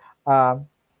or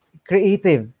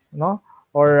creative, no?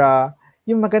 Or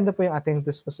yung maganda po yung ating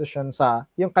disposition sa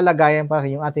yung kalagayan pa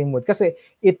yung ating mood kasi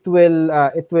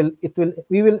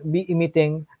we will be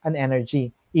emitting an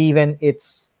energy even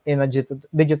it's in a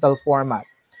digital format.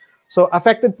 So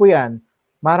affected po yan,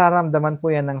 mararamdaman po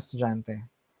yan ng estudyante.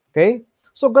 Okay?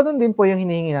 So ganun din po yung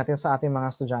hinihingi natin sa ating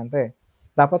mga estudyante.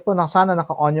 Dapat po sana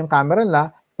naka-on yung camera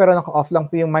nila pero naka-off lang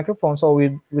po yung microphone so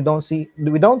we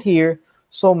don't hear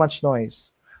so much noise.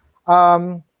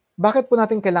 Bakit po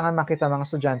natin kailangan makita mga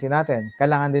estudyante natin?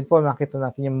 Kailangan din po makita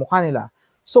natin yung mukha nila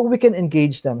so we can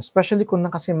engage them, especially kung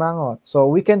nakasimangot. So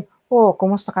we can,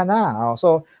 kumusta ka na?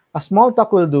 So a small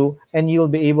talk will do and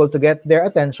you'll be able to get their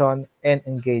attention and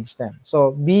engage them.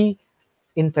 So be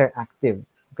interactive,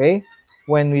 okay?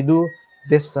 When we do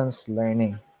distance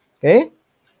learning, okay?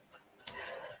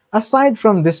 Aside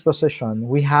from disposition,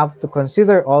 we have to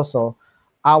consider also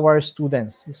our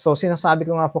students. So sinasabi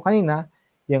ko nga po kanina,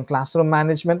 yung classroom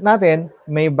management natin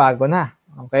may bago na,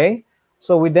 okay?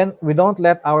 So we don't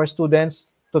let our students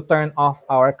to turn off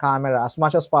our camera as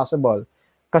much as possible.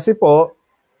 Kasi po,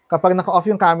 kapag naka-off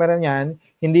yung camera niyan,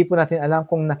 hindi po natin alam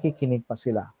kung nakikinig pa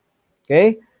sila.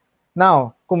 Okay?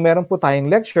 Now, kung meron po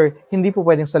tayong lecture, hindi po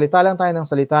pwedeng salita lang tayo ng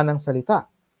salita.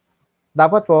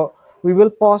 Dapat po, we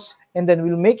will pause and then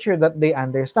we'll make sure that they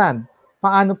understand.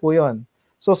 Paano po yon?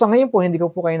 So sa ngayon po, hindi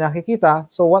ko po kayo nakikita.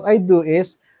 So what I do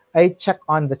is, I check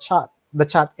on the chat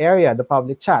area, the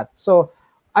public chat. So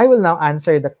I will now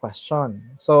answer the question.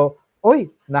 So,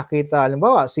 nakita,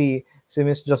 halimbawa, si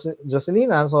Miss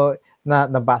Jocelina, so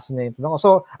nabasa niya ito.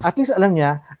 So at least alam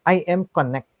niya, I am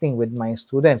connecting with my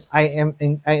students. I am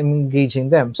engaging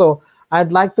them. So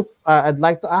I'd like to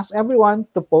ask everyone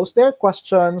to post their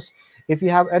questions. If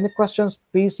you have any questions,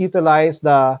 please utilize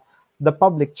the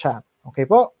public chat. Okay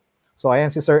po? So ayan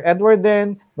si Sir Edward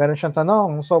din, meron siyang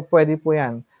tanong. So pwede po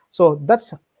yan. So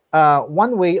that's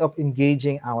one way of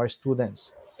engaging our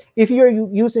students. If you're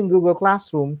using Google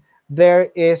Classroom, there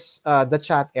is the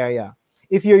chat area.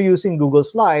 If you're using Google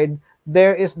Slide,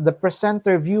 there is the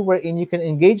presenter view wherein you can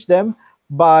engage them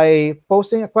by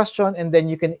posting a question and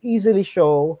then you can easily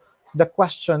show the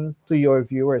question to your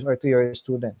viewers or to your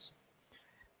students.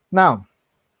 Now,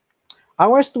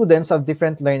 our students have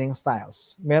different learning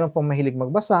styles. Meron pong mahilig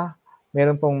magbasa,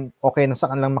 meron pong okay na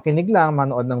sa kanilang makinig lang,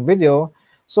 manood ng video.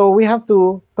 So we have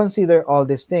to consider all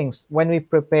these things when we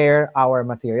prepare our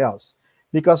materials.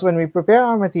 Because when we prepare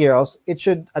our materials, it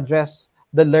should address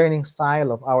the learning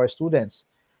style of our students.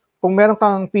 Kung meron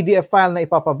kang PDF file na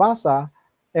ipapabasa,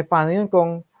 paano yun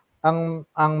kung ang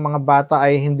mga bata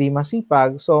ay hindi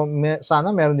masipag? So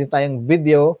sana meron din tayong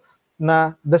video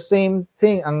na the same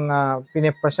thing ang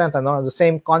pinipresent, the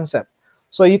same concept.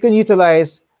 So you can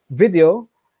utilize video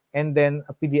and then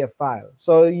a PDF file.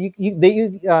 So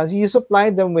you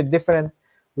supply them with different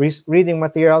reading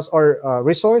materials or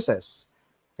resources.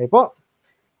 Okay po?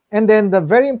 And then the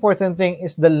very important thing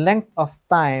is the length of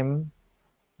time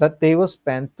that they will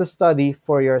spend to study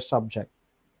for your subject.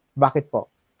 Bakit po?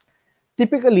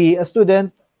 Typically, a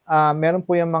student, meron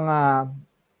po yung mga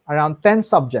around 10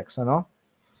 subjects,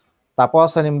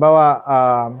 Tapos, halimbawa,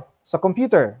 sa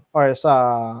computer or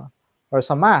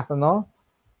sa math,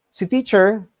 si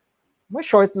teacher, may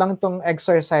short lang itong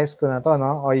exercise ko na to,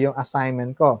 or yung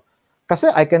assignment ko.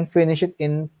 Kasi I can finish it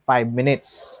in 5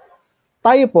 minutes.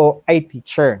 Tayo po ay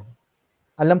teacher.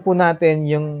 Alam po natin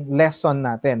yung lesson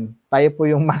natin. Tayo po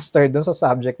yung master dun sa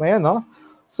subject na yun,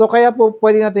 So, kaya po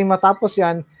pwede natin matapos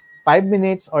yan 5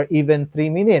 minutes or even 3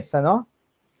 minutes,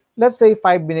 Let's say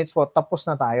 5 minutes po, tapos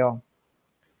na tayo.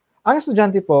 Ang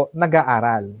estudyante po,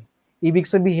 nag-aaral. Ibig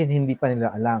sabihin, hindi pa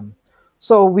nila alam.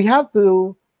 So, we have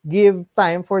to give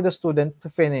time for the student to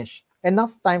finish.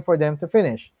 Enough time for them to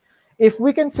finish. If we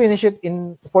can finish it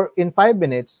in 5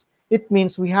 minutes, it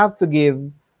means we have to give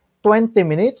 20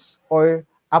 minutes or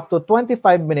up to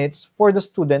 25 minutes for the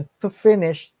student to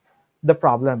finish the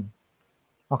problem.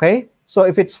 Okay? So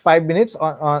if it's 5 minutes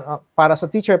para sa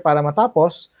teacher para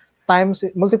matapos,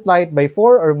 multiply it by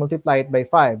 4 or multiply it by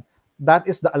 5. That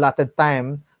is the allotted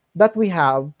time that we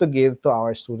have to give to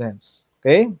our students.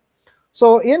 Okay?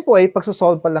 So, yan po ay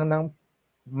pagsasolve pa lang ng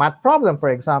math problem,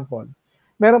 for example.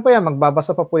 Meron pa yan,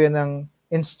 magbabasa pa po yan ng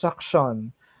instruction.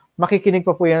 Makikinig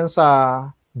pa po yan sa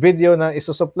video na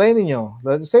isusupply ninyo.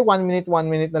 Let's say 1 minute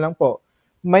na lang po.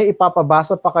 May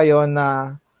ipapabasa pa kayo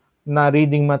na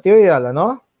reading material,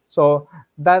 ano? So,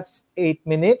 that's 8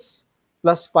 minutes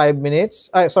plus 5 minutes.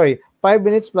 5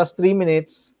 minutes plus 3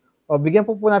 minutes. O, bigyan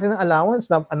po natin ng allowance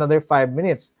na another 5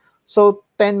 minutes. So,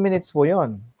 10 minutes po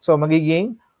yon. So,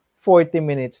 magiging 40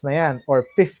 minutes na yan or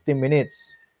 50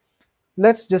 minutes.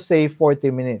 Let's just say 40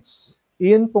 minutes.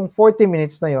 Iyon pong 40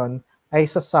 minutes na yon ay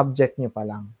sa subject nyo pa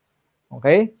lang.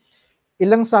 Okay?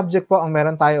 Ilang subject po ang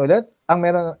meron tayo ulit? Ang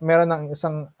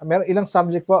ilang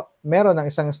subject po meron ng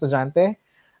isang estudyante?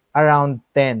 Around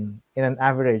 10 in an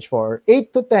average for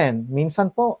 8 to 10.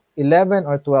 Minsan po 11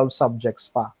 or 12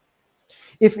 subjects pa.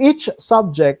 If each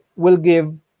subject will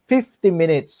give 50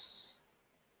 minutes,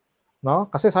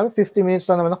 no? Kasi sabi 50 minutes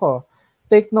lang naman ako.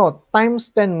 Take note, times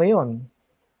 10 mo yun.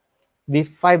 Di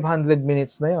 500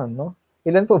 minutes na yun, no?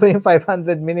 Ilan po ba yung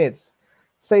 500 minutes?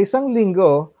 Sa isang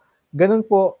linggo, ganun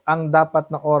po ang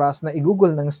dapat na oras na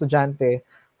igugol ng estudyante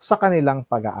sa kanilang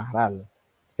pag-aaral.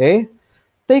 Okay?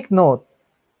 Take note,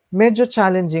 medyo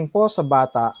challenging po sa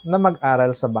bata na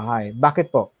mag-aral sa bahay. Bakit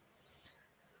po?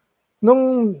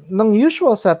 Nung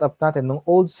usual setup natin, nung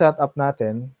old setup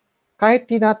natin, kahit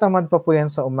tinatamad pa po yan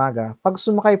sa umaga, pag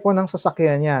sumakay po ng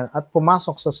sasakyan yan at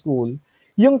pumasok sa school,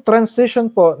 yung transition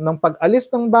po ng pag-alis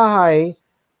ng bahay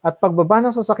at pagbaba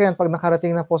ng sasakyan pag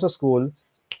nakarating na po sa school,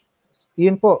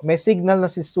 yun po, may signal na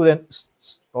si student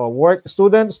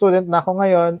na ako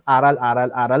ngayon,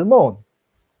 aral mode.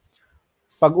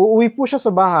 Pag uuwi po siya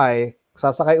sa bahay,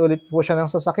 sasakay ulit po siya ng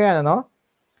sasakyan, ano?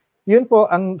 Yun po,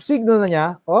 ang signal na niya,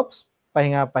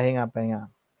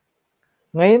 pahinga.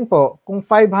 Ngayon po, kung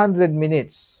 500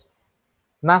 minutes,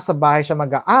 nasa bahay siya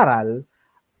mag-aaral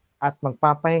at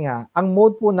magpapahinga, ang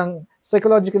mode po ng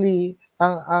psychologically,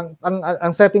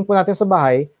 ang setting po natin sa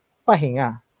bahay,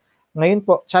 pahinga. Ngayon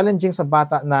po, challenging sa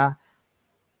bata na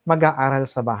mag-aaral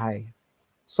sa bahay.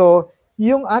 So,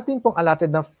 yung atin pong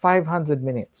allotted na 500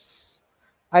 minutes,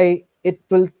 it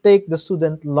will take the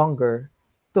student longer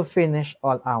to finish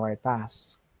all our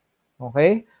tasks.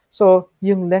 Okay? So,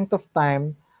 yung length of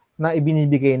time na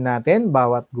ibinibigay natin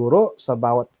bawat guro sa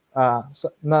bawat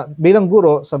bilang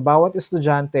guro sa bawat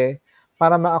estudyante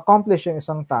para ma-accomplish yung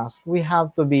isang task, we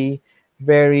have to be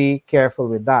very careful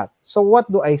with that. So,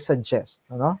 what do I suggest?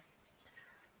 Ano?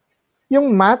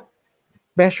 Yung math,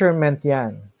 measurement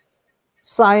yan.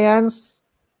 Science,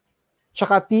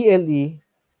 tsaka TLE,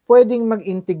 pwedeng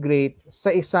mag-integrate sa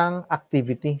isang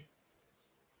activity.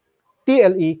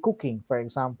 TLE, cooking, for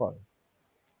example.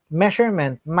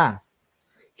 Measurement, math.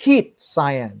 Heat,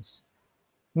 science.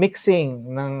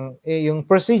 Mixing ng yung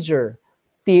procedure,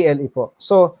 TLE po.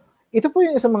 So, ito po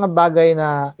yung isang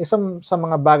sa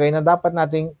mga bagay na dapat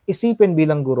nating isipin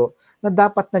bilang guro na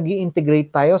dapat nag-i-integrate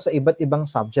tayo sa iba't ibang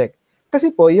subject.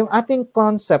 Kasi po, yung ating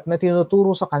concept na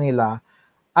tinuturo sa kanila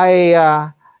ay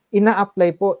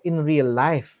ina-apply po in real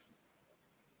life.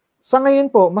 Sa ngayon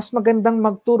po, mas magandang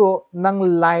magturo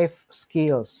ng life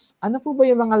skills. Ano po ba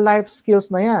yung mga life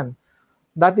skills na yan?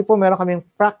 Dati po meron kaming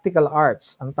practical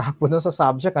arts. Ang tawag po dun sa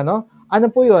subject, ano? Ano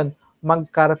po yun?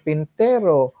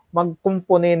 Magkarpintero,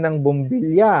 magkumpone ng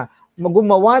bumbilya,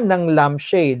 gumawa ng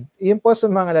lampshade. Yun po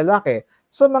sa mga lalaki.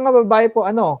 Sa mga babae po,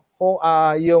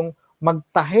 yung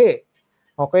magtahi,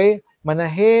 okay?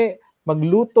 Manahe,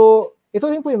 magluto. Ito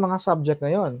din po yung mga subject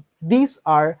na yun. These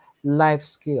are life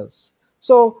skills.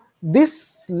 So,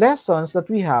 these lessons that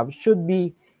we have should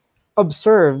be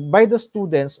observed by the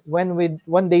students when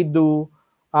they do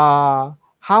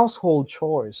household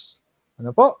chores.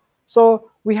 Ano po? So,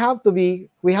 we have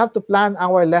to plan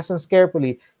our lessons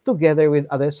carefully together with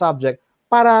other subjects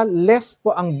para less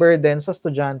po ang burden sa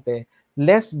estudyante,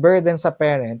 less burden sa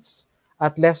parents,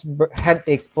 at less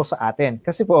headache po sa atin.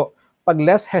 Kasi po, pag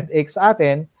less headache sa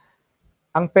atin,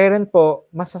 ang parent po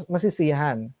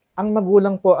masisiyahan. Ang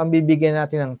magulang po ang bibigyan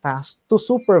natin ng task to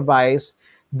supervise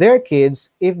their kids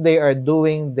if they are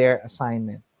doing their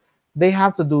assignment. They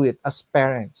have to do it as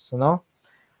parents, no?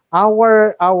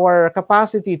 Our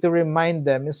capacity to remind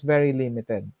them is very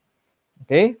limited.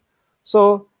 Okay?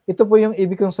 So, ito po yung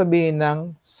ibig kong sabihin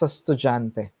ng sa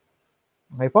estudyante.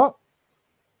 Okay po?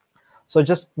 So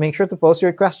just make sure to post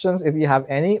your questions if you have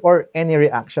any or any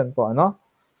reaction po, ano?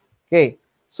 Okay.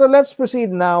 So let's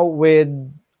proceed now with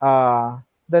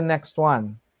the next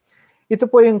one. Ito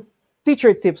po yung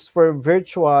teacher tips for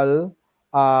virtual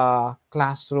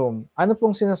classroom. Ano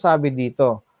pong sinasabi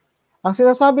dito? Ang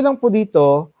sinasabi lang po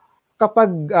dito,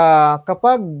 kapag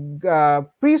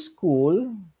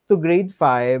preschool to grade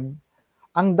 5,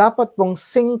 ang dapat pong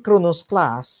synchronous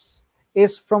class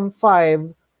is from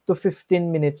 5 to 15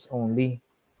 minutes only.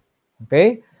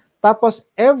 Okay? Tapos,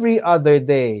 every other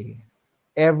day.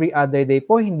 Every other day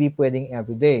po, hindi pwedeng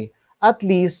every day. At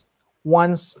least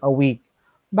once a week.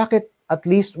 Bakit at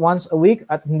least once a week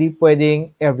at hindi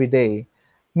pwedeng every day?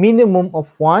 Minimum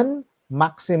of 1,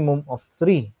 maximum of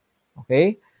 3.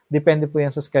 Okay? Depende po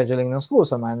yan sa scheduling ng school,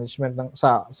 sa management,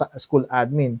 sa school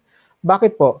admin.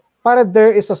 Bakit po? Para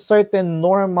there is a certain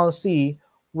normalcy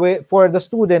for the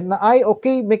student na, ay,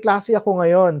 okay, may klase ako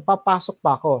ngayon, papasok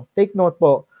pa ako. Take note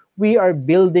po, we are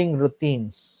building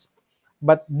routines.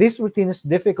 But this routine is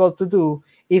difficult to do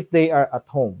if they are at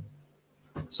home.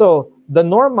 So, the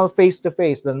normal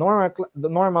face-to-face, the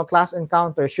normal class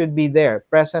encounter should be there,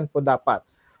 present po dapat.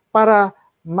 Para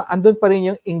andun pa rin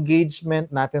yung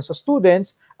engagement natin sa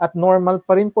students at normal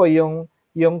pa rin po yung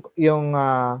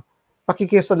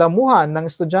pakikisalamuhan ng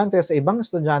estudyante sa ibang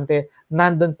estudyante,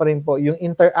 nandun pa rin po yung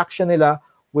interaction nila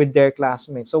with their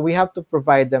classmates. So, we have to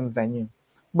provide them venue.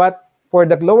 But for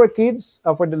the lower kids,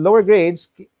 for the lower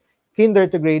grades, kinder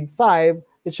to grade 5,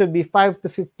 it should be 5 to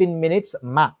 15 minutes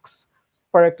max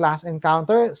per class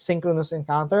encounter, synchronous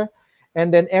encounter,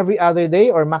 and then every other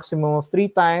day or maximum of 3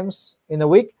 times in a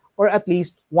week or at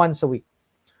least once a week.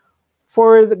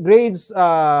 For the grades,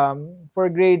 for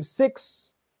grade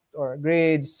 6 or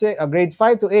grade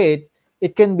 5 to 8,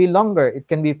 it can be longer.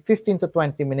 It can be 15 to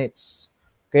 20 minutes.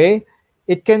 Okay?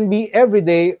 It can be every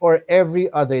day or every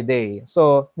other day.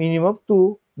 So, minimum of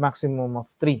 2, maximum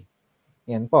of 3.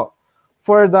 Yan po.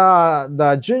 For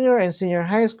the junior and senior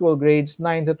high school grades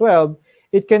 9 to 12,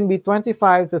 it can be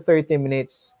 25 to 30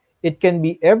 minutes. It can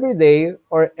be every day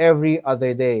or every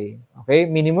other day. Okay?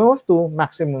 Minimum of 2,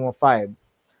 maximum of 5.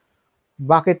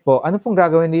 Bakit po? Ano pong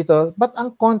gagawin dito? Ba't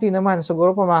ang konti naman?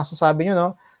 Siguro po masasabi nyo, no?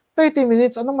 30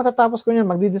 minutes, anong matatapos ko nyo?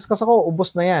 Magdidiscuss ako,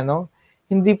 ubos na yan, no?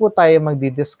 Hindi po tayo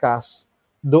magdidiscuss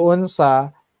doon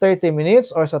sa 30 minutes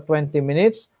or sa 20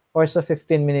 minutes or sa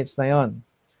 15 minutes na yon.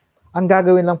 Ang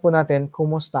gagawin lang po natin,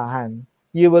 kumustahan.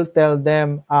 You will tell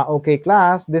them, okay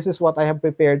class, this is what I have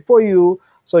prepared for you.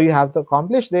 So you have to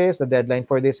accomplish this. The deadline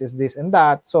for this is this and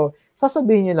that. So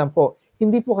sasabihin niyo lang po,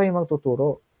 hindi po kayo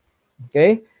magtuturo.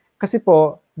 Okay? Kasi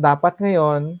po, dapat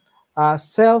ngayon,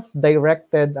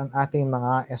 self-directed ang ating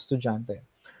mga estudyante.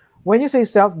 When you say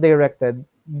self-directed,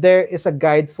 there is a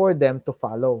guide for them to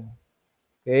follow.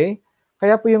 Okay?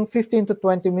 Kaya po yung 15 to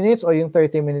 20 minutes o yung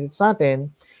 30 minutes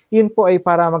natin, yun po ay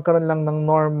para magkaroon lang ng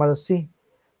normalcy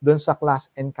doon sa class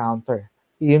encounter.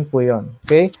 Yun po yun.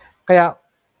 Okay? Kaya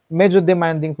medyo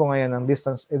demanding po ngayon ng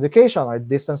distance education or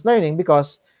distance learning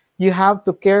because you have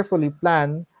to carefully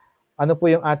plan ano po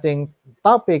yung ating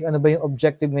topic, ano ba yung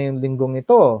objective ngayong linggong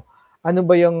ito, ano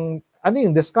yung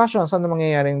discussion, saan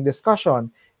mangyayaring discussion.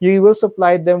 You will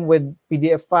supply them with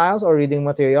PDF files or reading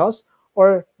materials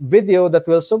or video that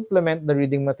will supplement the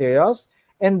reading materials.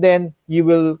 And then you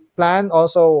will plan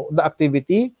also the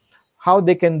activity, how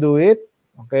they can do it,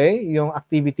 okay, yung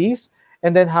activities,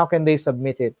 and then how can they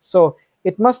submit it. So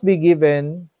it must be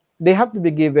given, they have to be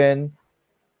given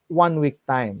 1 week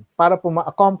time para po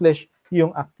ma-accomplish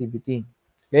yung activity.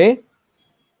 Okay?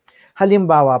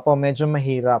 Halimbawa po, medyo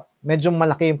mahirap, medyo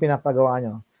malaki yung pinapagawa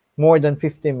nyo, more than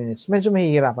 50 minutes, medyo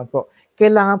mahihirapan po.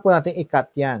 Kailangan po natin i-cut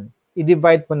yan.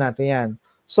 I-divide po natin yan.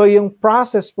 So yung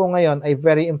process po ngayon ay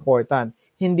very important.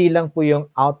 Hindi lang po yung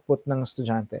output ng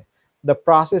estudyante. The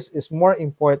process is more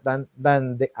important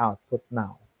than the output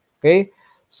now. Okay?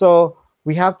 So,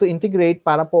 we have to integrate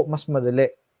para po mas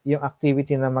madali yung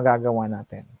activity na magagawa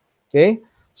natin. Okay?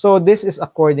 So, this is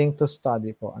according to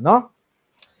study po. Ano?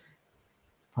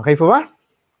 Okay po ba?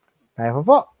 Kaya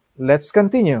po. Let's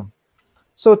continue.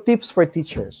 So, tips for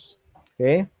teachers.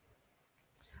 Okay?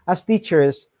 As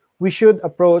teachers, we should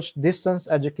approach distance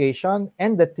education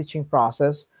and the teaching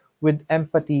process with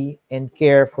empathy and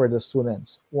care for the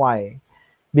students. Why?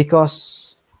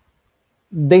 Because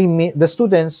the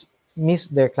students miss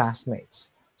their classmates.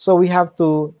 So we have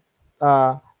to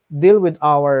deal with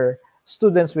our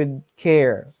students with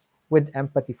care, with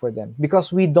empathy for them.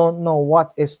 Because we don't know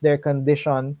what is their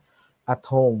condition at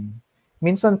home.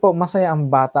 Minsan po, masaya ang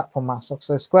bata pumasok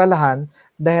sa eskwelahan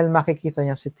dahil makikita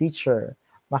niya si teacher.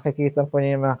 Makikita po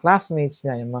niya yung mga classmates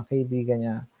niya, yung mga kaibigan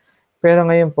niya. Pero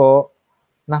ngayon po,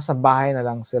 nasa bahay na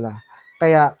lang sila.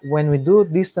 Kaya when we do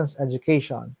distance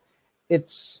education,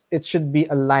 it should be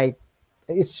a light.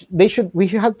 We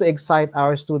have to excite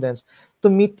our students to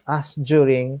meet us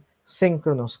during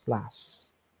synchronous class.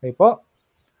 Okay po?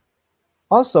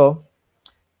 Also,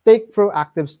 take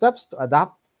proactive steps to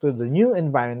adapt to the new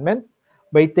environment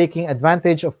by taking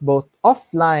advantage of both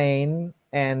offline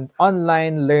and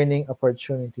online learning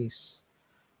opportunities.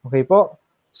 Okay po?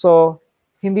 So,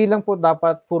 hindi lang po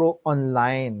dapat puro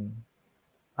online.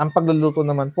 Ang pagluluto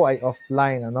naman po ay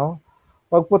offline, ano?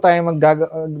 Huwag po tayong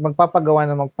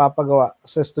magpapagawa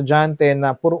sa estudyante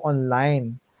na puro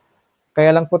online.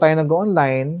 Kaya lang po tayo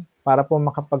nag-online para po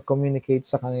makapag-communicate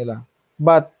sa kanila.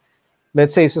 But,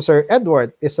 let's say, so Sir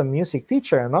Edward is a music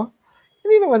teacher, no?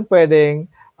 Hindi naman pwedeng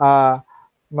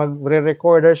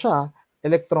magre-recorder siya,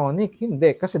 electronic.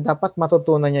 Hindi, kasi dapat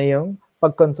matutunan niya yung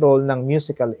pag-control ng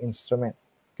musical instrument.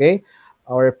 Okay?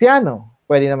 Or piano,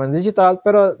 pwede naman digital,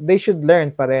 pero they should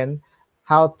learn pa rin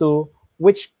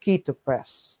which key to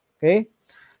press. Okay?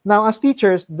 Now, as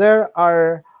teachers, there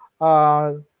are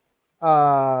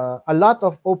a lot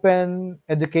of open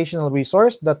educational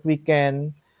resource that we can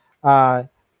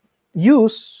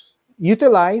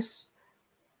utilize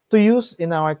to use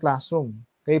in our classroom.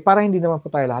 Okay? Para hindi naman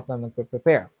po tayo lahat na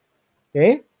nagpe-prepare.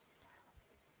 Okay?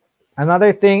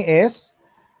 Another thing is,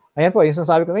 ayan po, yung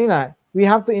sinasabi ko kanina, we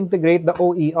have to integrate the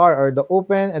OER or the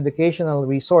Open Educational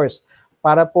Resource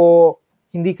para po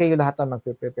hindi kayo lahat na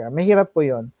magpe-prepare. Mahirap po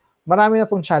yun. Marami na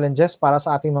pong challenges para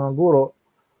sa ating mga guro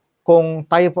kung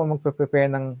tayo po magpe-prepare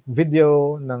ng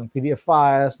video, ng PDF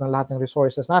files, ng lahat ng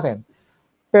resources natin.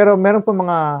 Pero meron po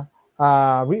mga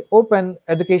open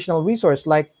educational resource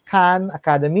like Khan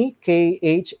Academy,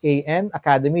 KHAN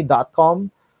Academy.com,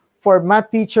 for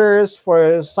math teachers,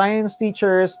 for science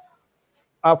teachers.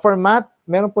 For math,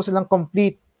 meron po silang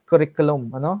complete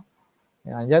curriculum.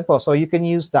 Yan po. So you can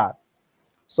use that.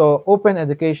 So open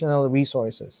educational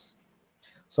resources.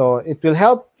 So it will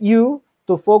help you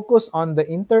to focus on the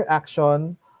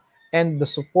interaction and the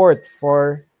support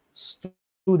for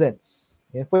students.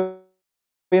 Yan po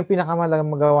yung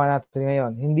pinakamahalagang magawa natin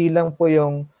ngayon. Hindi lang po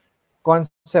yung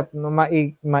concept na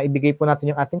maibigay po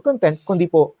natin yung ating content,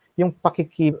 kundi po yung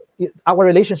our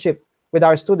relationship with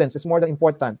our students is more than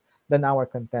important than our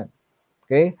content.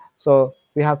 Okay? So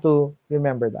we have to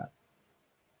remember that.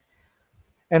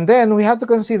 And then we have to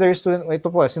consider ito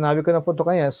po, sinabi ko na po ito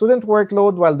kanya, student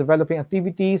workload while developing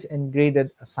activities and graded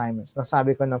assignments.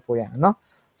 Nasabi ko na po yan, no?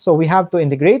 So we have to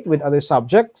integrate with other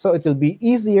subjects so it will be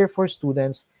easier for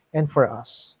students and for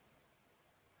us.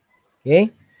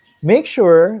 Okay? Make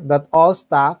sure that all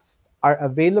staff are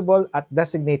available at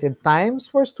designated times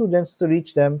for students to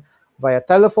reach them via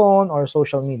telephone or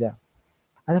social media.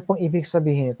 Ano pong ibig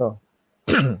sabihin ito?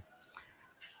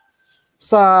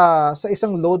 Sa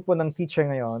isang load po ng teacher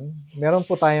ngayon, meron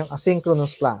po tayong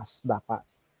asynchronous class dapat.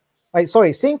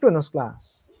 Synchronous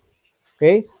class.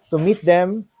 Okay? To meet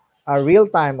them real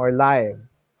time or live.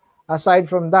 Aside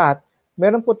from that,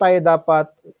 meron po tayo dapat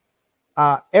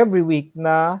every week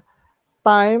na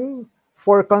time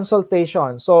for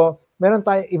consultation. So, meron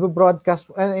tayo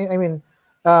i-broadcast.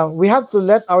 We have to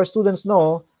let our students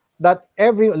know that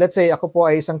let's say ako po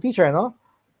ay isang teacher, no?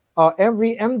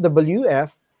 Every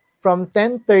MWF, from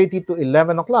 10:30 to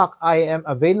 11 o'clock, I am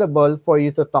available for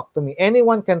you to talk to me.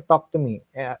 Anyone can talk to me,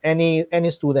 any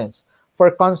students,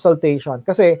 for consultation.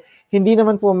 Kasi hindi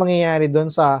naman po mangyayari doon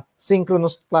sa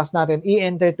synchronous class natin,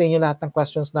 i-entertain nyo lahat ng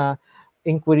questions na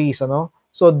inquiries, ano?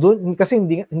 So, doon, kasi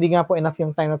hindi nga po enough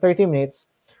yung time na 30 minutes,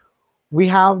 we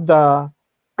have the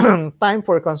time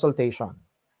for consultation.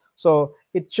 So,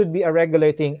 it should be a regular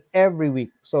thing every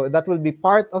week. So, that will be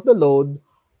part of the load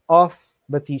of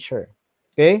the teacher.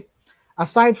 Okay?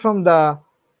 Aside from the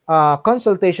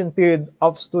consultation period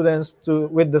of students to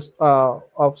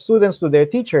their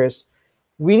teachers,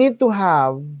 we need to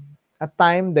have a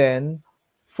time then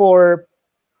for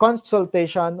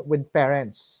consultation with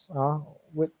parents.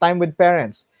 Time with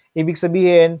parents. Ibig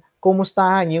sabihin,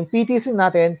 kumustahan yung PTC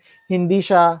natin, hindi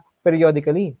siya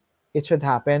periodically. It should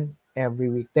happen every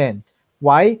week then.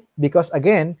 Why? Because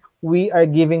again, we are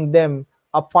giving them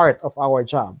a part of our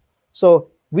job. So,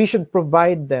 we should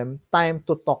provide them time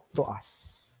to talk to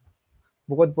us.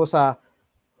 Bukod po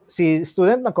si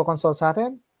student nagko-consult sa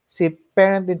atin, si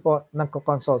parent din po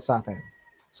nagko-consult sa atin.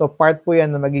 So, part po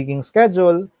yan na magiging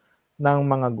schedule ng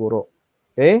mga guro.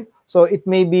 Okay? So, it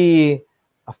may be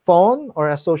a phone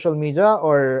or a social media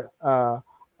or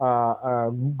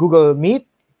Google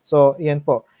Meet. So, yan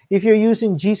po. If you're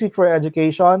using G Suite for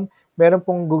Education, meron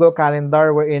pong Google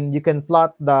Calendar wherein you can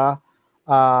plot the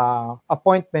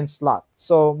appointment slot.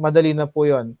 So, madali na po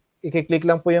yun. I-click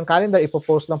lang po yung calendar,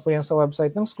 ipopost lang po yan sa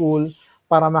website ng school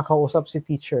para makausap si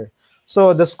teacher.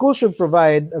 So, the school should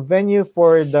provide a venue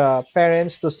for the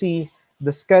parents to see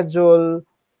the schedule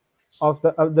of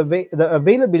the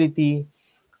availability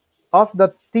of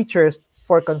the teachers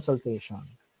for consultation.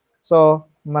 So,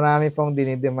 marami pong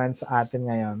dinidemand sa atin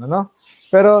ngayon. Ano?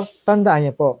 Pero, tandaan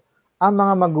niyo po, ang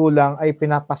mga magulang ay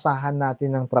pinapasahan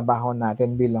natin ng trabaho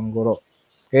natin bilang guro.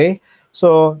 Okay?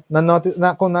 So,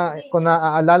 kung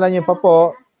naaalala niyo pa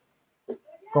po,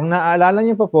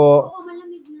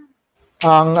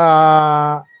 ang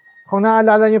kung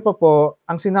naalala niyo pa po,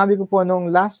 ang sinabi ko po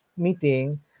nung last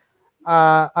meeting,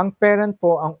 ang parent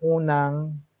po ang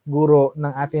unang guro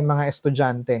ng ating mga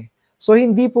estudyante. So,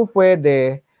 hindi po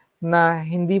pwede na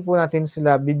hindi po natin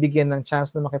sila bibigyan ng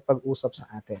chance na makipag-usap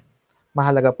sa atin.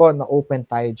 Mahalaga po na open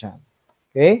tayo dyan.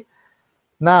 Okay?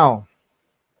 Now,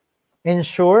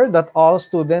 ensure that all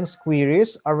students'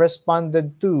 queries are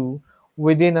responded to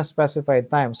within a specified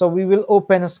time. So, we will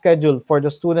open a schedule for the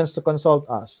students to consult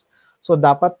us. So,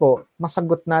 dapat po,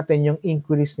 masagot natin yung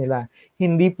inquiries nila.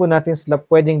 Hindi po natin sila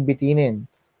pwedeng bitinin.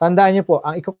 Tandaan niyo po,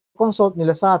 ang i-consult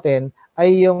nila sa atin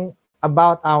ay yung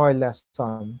about our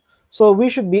lesson. So, we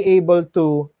should be able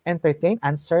to entertain,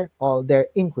 answer all their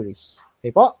inquiries.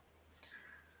 Okay po?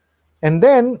 And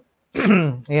then,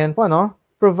 ayan po, no?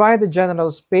 Provide a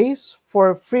general space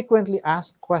for frequently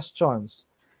asked questions.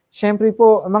 Siyempre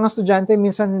po, mga estudyante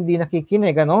minsan hindi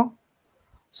nakikinig, ano?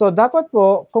 So, dapat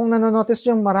po, kung nanonotice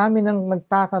yung marami nang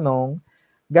nagtatanong,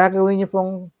 gagawin niyo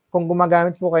pong, kung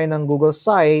gumagamit po kayo ng Google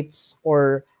Sites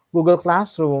or Google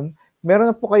Classroom, meron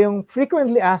na po kayong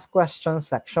frequently asked questions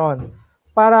section.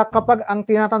 Para kapag ang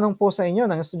tinatanong po sa inyo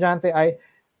ng estudyante ay,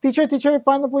 Teacher,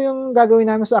 paano po yung gagawin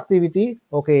namin sa activity?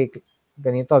 Okay,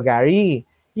 ganito, Gary,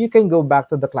 you can go back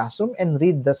to the classroom and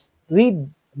read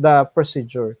the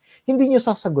procedure. Hindi nyo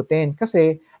sasagutin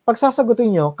kasi pag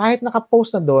sasagutin nyo, kahit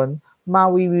nakapost na doon,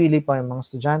 mawiwili pa yung mga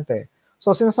estudyante.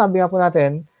 So, sinasabi nga po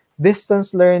natin,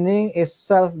 distance learning is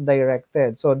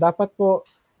self-directed. So, dapat po,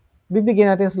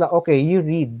 bibigyan natin sila, okay, you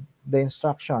read the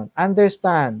instruction.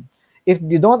 Understand. If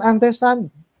you don't understand,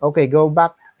 okay, go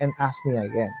back and ask me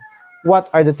again.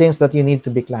 What are the things that you need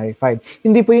to be clarified?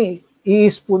 Hindi po yung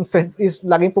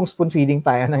laging pong spoon feeding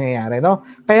tayo nangyayari, no?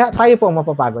 Kaya tayo po ang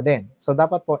mapapagod din. So,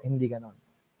 dapat po hindi ganon.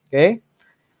 Okay?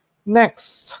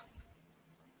 Next.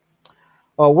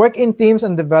 Work in teams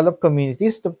and develop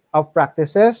communities of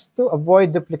practices to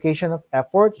avoid duplication of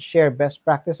effort, share best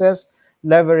practices,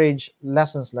 leverage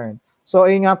lessons learned. So,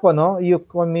 ayun nga po, no? You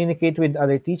communicate with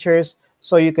other teachers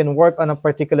so you can work on a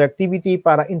particular activity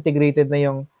para integrated na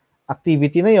yung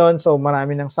activity na yon. So,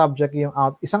 marami ng subject yung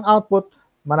isang output,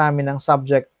 marami ng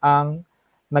subject ang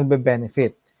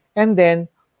nagbe-benefit. And then,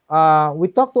 we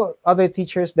talk to other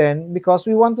teachers then because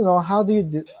we want to know how do you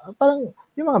do, parang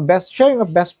yung mga sharing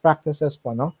of best practices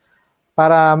po, no?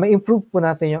 Para ma-improve po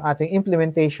natin yung ating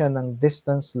implementation ng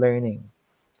distance learning.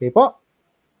 Okay po?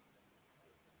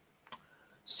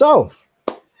 So,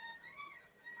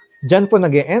 dyan po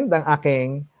nag-e-end ang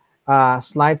aking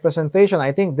slide presentation.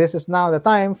 I think this is now the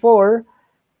time for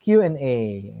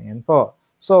Q&A. Ayan po.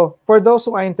 So, for those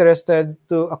who are interested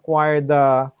to acquire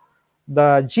the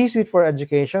G Suite for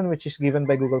Education, which is given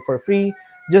by Google for free,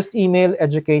 just email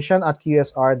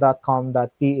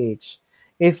education@qsr.com.ph.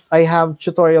 If I have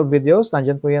tutorial videos,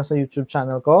 nandyan po yan sa YouTube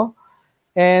channel ko.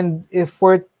 And if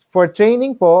for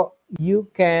training po, you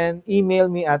can email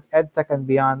me at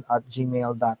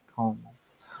edtechandbeyond@gmail.com.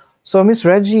 So, Miss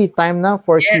Reggie, time now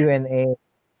for Q&A.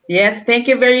 Yes, thank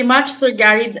you very much, Sir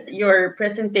Gary. Your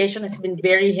presentation has been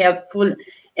very helpful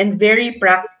and very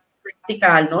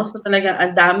practical, no? So talagang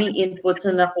ang daming inputs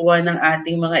na nakuha ng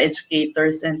ating mga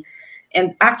educators. And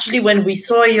actually, when we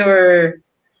saw your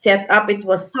setup, it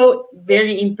was so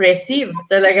very impressive.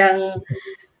 Talagang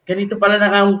ganito pala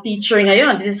na ang teacher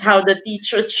ngayon. This is how the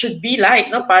teachers should be like,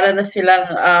 no? Para na silang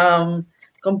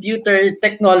computer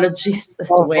technologists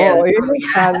as well. Yun yung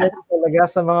challenge talaga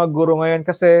sa mga guro ngayon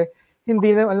kasi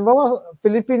hindi naman, alam mo,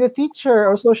 Filipino teacher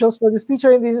or social studies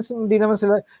teacher, hindi naman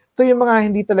sila, ito yung mga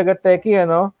hindi talaga techie,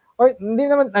 ano? Or hindi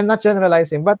naman, I'm not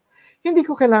generalizing, but hindi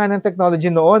ko kailangan ng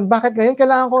technology noon. Bakit ngayon?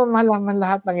 Kailangan ko malaman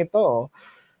lahat ng ito.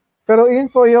 Pero yun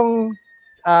po yung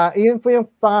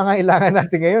pangangailangan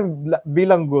natin ngayon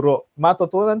bilang guro.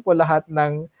 Matutunan po lahat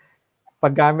ng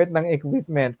paggamit ng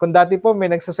equipment. Kung dati po may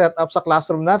nagsa-set up sa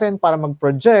classroom natin para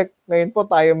mag-project, ngayon po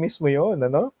tayo mismo yun,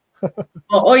 ano?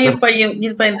 Oo, yun pa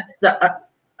that's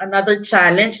another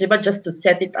challenge, diba? Just to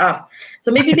set it up.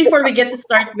 So maybe before we get to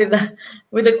start with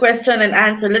the question and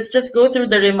answer, let's just go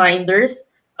through the reminders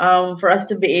for us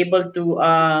to be able to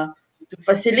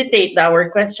facilitate our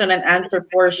question and answer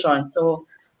portion. So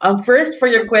first, for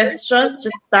your questions,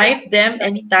 just type them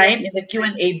anytime in the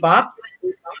Q&A box.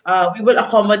 We will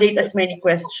accommodate as many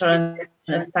questions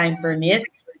as time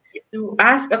permits. To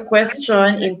ask a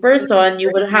question in person, you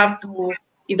will have to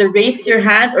either raise your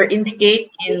hand or indicate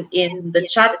in the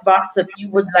chat box that you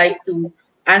would like to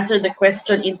answer the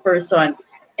question in person.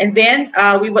 And then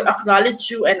we will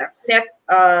acknowledge you and accept,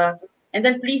 and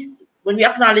then please, when we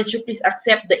acknowledge you, please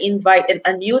accept the invite and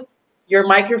unmute your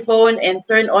microphone and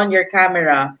turn on your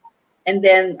camera. And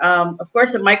then, of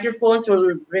course, the microphones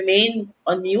will remain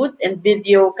on mute and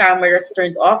video cameras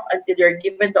turned off until you're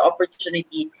given the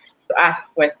opportunity to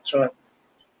ask questions.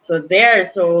 So there,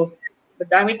 so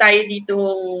madami tayo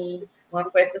ditong mga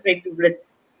questions. Maybe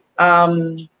let's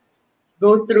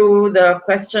go through the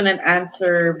question and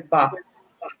answer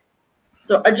box.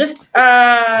 So just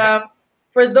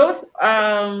for those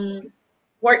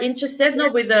who are interested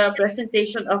with the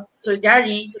presentation of Sir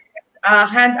Gary,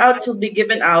 handouts will be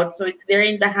given out. So it's there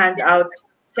in the handouts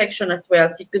section as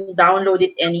well. So you can download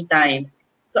it anytime.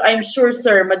 So I'm sure,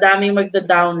 sir, madaming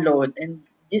magda-download. And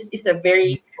this is a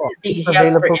very big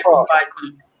help for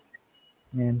everybody.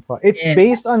 Yan po. It's Yes.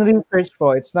 based on research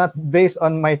po. It's not based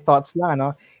on my thoughts lang,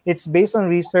 no? It's based on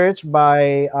research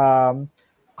by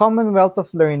Commonwealth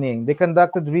of Learning. They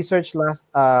conducted research last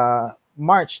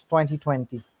March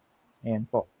 2020. Yan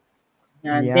po.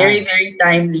 Yeah. Very, very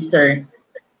timely, sir.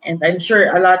 And I'm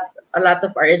sure a lot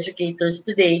of our educators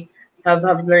today have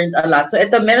learned a lot. So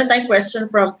ito, meron tayong question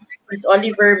from Mr.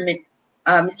 Oliver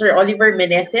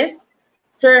Meneses.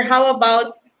 Sir, how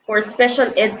about for special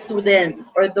ed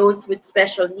students or those with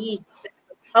special needs?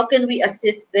 How can we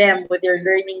assist them with their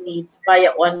learning needs via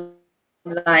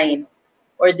online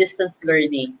or distance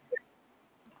learning?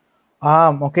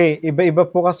 Okay. Iba-iba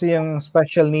po kasi yung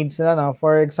special needs nila, no?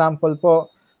 For example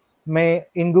po,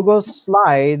 in Google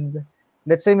Slide,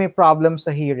 let's say may problem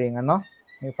sa hearing, ano?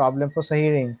 May problem po sa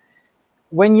hearing.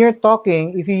 When you're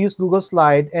talking, if you use Google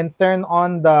Slide and turn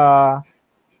on the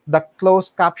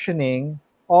closed captioning,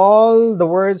 all the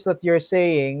words that you're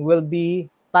saying will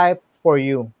be typed for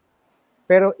you.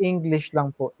 Pero English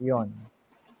lang po 'yon.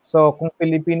 So kung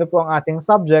Filipino po ang ating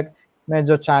subject,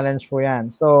 medyo challenge po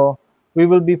 'yan. So we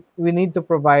need to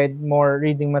provide more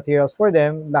reading materials for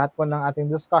them. Lahat po ng ating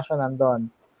discussion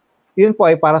nandun. Yun po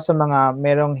ay para sa mga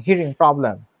merong hearing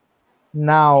problem.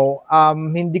 Now,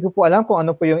 hindi ko po alam kung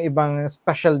ano po yung ibang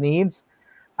special needs.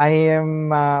 I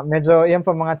am medyo yan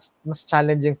po mga mas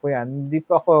challenging po yan. Hindi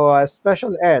po ako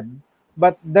special ed,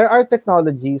 but there are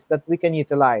technologies that we can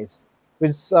utilize.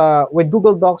 With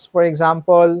Google Docs, for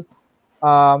example,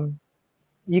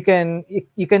 you can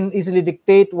easily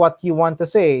dictate what you want to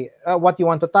say, what you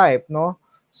want to type, no?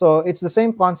 So it's the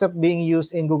same concept being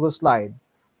used in Google Slide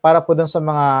para po dun sa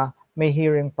mga may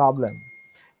hearing problem.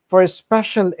 For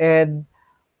special ed,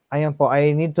 ayan po,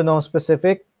 I need to know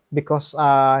specific because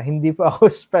hindi po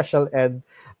ako special ed.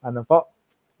 Ano po?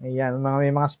 Ayan, may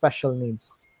mga special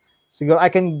needs. Siguro I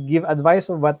can give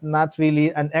advice but not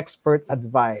really an expert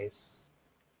advice.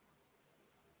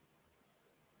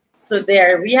 So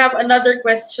there, we have another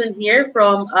question here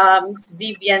from Ms.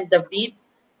 Vivian David.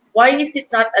 Why is it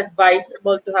not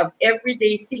advisable to have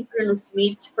everyday synchronous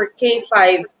meets for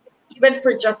K5, even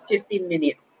for just 15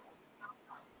 minutes?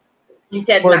 You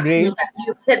said maximum.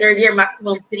 You said earlier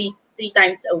maximum three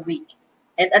times a week,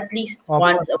 and at least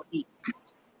once a week.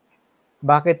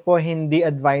 Bakit po hindi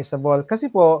advisable?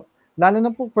 Kasi po, lalo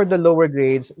na po for the lower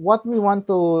grades, what we want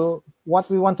to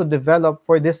develop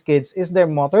for these kids is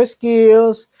their motor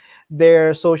skills,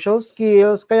 their social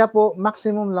skills. Kaya po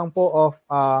maximum lang po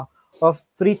of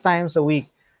 3 times a week.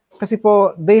 Kasi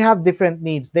po they have different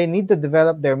needs. They need to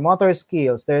develop their motor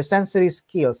skills, their sensory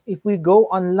skills. If we go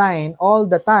online all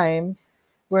the time,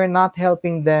 we're not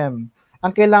helping them.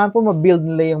 Ang kailangan po ma-build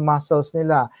nila yung muscles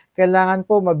nila. Kailangan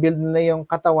po ma-build nila yung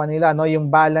katawan nila, no,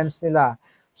 yung balance nila.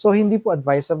 So hindi po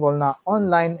advisable na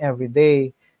online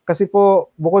everyday. Kasi po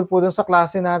bukod po dun sa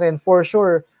klase natin, for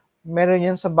sure meron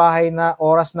yan sa bahay na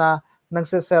oras na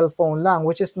nagse-cellphone lang,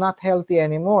 which is not healthy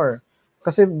anymore.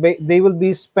 Kasi they will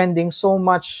be spending so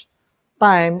much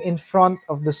time in front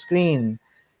of the screen.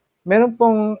 Meron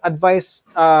pong advice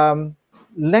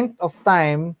length of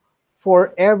time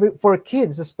for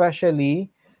kids, especially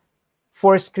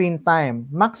for screen time.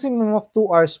 Maximum of 2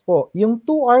 hours po. Yung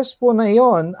 2 hours po na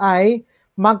yon ay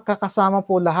magkakasama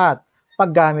po lahat.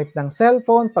 Paggamit ng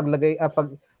cellphone,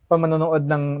 pagmanonood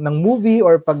ng movie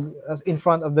or pag in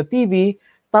front of the TV,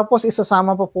 tapos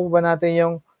isasama po ba natin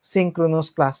yung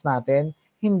synchronous class natin?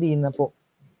 Hindi na po.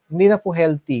 Hindi na po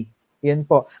healthy. Yan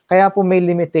po. Kaya po may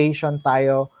limitation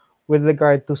tayo with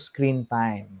regard to screen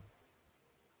time.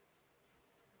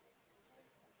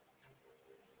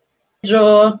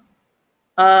 So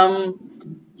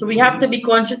we have to be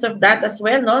conscious of that as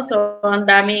well, no? So ang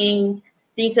daming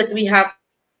things that we have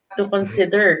to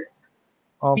consider.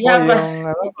 We have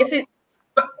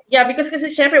because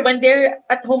kasi syempre when they're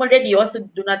at home already, you also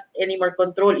do not anymore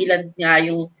control ilan nga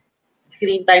yung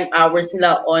screen time hours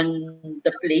nila on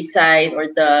the play side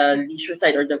or the leisure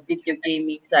side or the video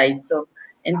gaming side. So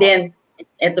and then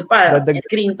eto pa,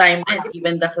 screen time din,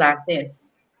 even the classes.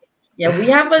 Yeah, we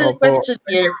have a question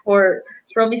here for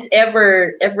from Miss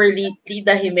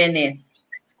Lida Jimenez.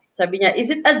 Sabi niya, is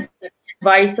it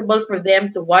advisable for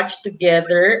them to watch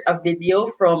together a video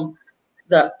from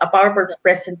a PowerPoint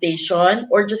presentation,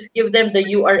 or just give them the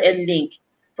URL link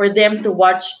for them to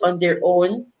watch on their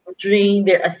own during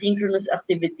their asynchronous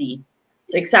activity?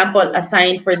 So example,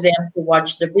 assign for them to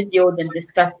watch the video, then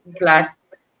discuss in class,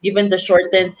 given the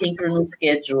shortened synchronous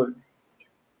schedule.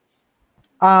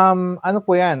 Ano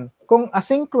po yan? Kung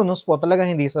asynchronous po,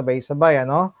 talagang hindi sabay-sabay,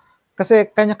 ano? Kasi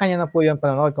kanya-kanya na po yung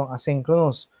panonood kung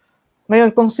asynchronous.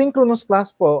 Ngayon, kung synchronous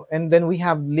class po, and then we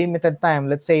have limited time,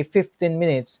 let's say 15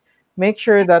 minutes, make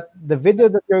sure that the video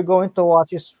that you're going to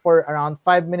watch is for around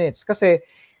 5 minutes. Kasi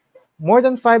more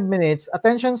than 5 minutes,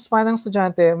 attention span ng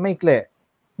estudyante, maikli.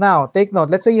 Now, take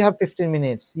note, let's say you have 15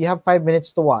 minutes. You have 5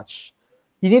 minutes to watch.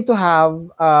 You need to have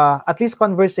at least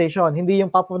conversation. Hindi yung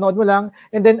papanood mo lang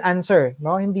and then answer.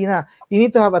 No? Hindi na. You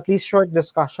need to have at least short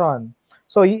discussion.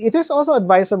 So it is also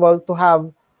advisable to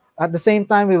have, at the same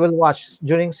time, we will watch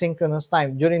during synchronous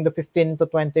time, during the 15 to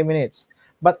 20 minutes.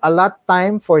 But allot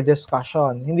time for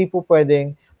discussion. Hindi po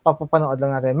pwedeng papapanood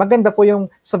lang natin. Maganda po yung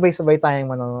sabay-sabay tayong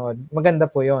manonood. Maganda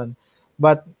po yon.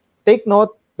 But take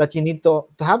note that you need to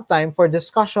have time for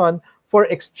discussion, for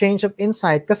exchange of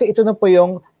insight, kasi ito na po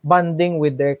yung bonding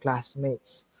with their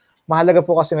classmates. Mahalaga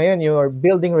po kasi ngayon, you are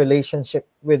building relationship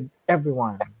with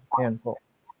everyone. Ayan po.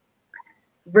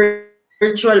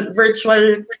 Virtual,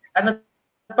 ano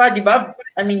pa, di ba?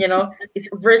 I mean, it's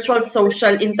virtual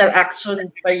social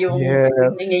interaction pa yung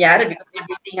nangyayari because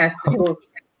everything has to go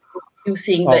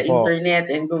using the internet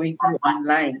and going through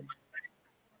online.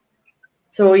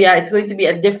 So yeah, it's going to be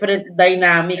a different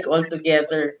dynamic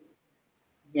altogether.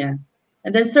 Yeah.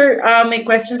 And then, sir, may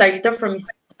question tayo dito from Ms.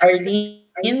 Arlene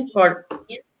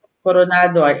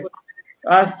Coronado.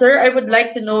 Sir, I would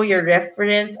like to know your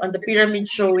reference on the pyramid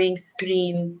showing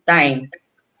screen time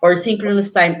or synchronous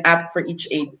time app for each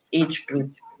age group.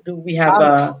 Do we have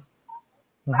a...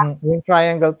 Yung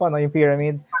triangle po, no? Yung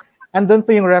pyramid. Andun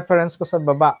po yung reference ko sa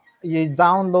baba. You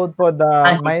download po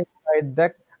the My Slide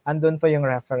Deck, andun po yung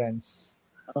reference.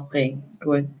 Okay,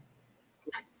 good.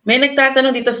 May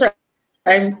nagtatanong dito, sir.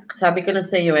 Sabi ko na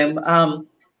sa iyo,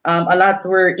 a lot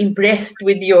were impressed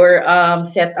with your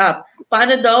setup.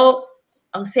 Paano daw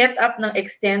ang setup ng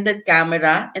extended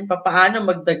camera and paano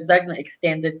magdagdag ng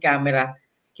extended camera?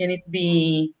 Can it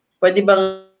be, pwede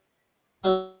bang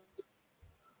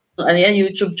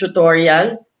YouTube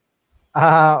tutorial?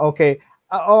 Okay.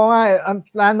 Oo nga, ang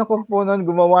plano ko po noon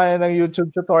gumawa ng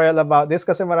YouTube tutorial about this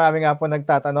kasi marami nga po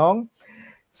nagtatanong.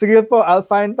 Sige po, I'll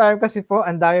find time kasi po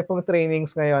ang dami pong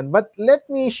trainings ngayon. But let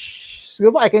me,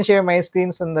 siguro po, I can share my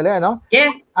screen sandali, ano?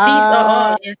 Yes, please.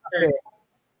 Oo, yes, sir. Okay.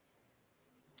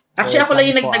 Actually, ako lang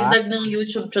yung nagdagdag ng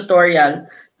YouTube tutorial.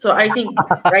 So I think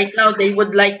right now they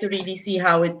would like to really see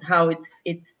how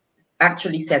it's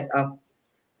actually set up.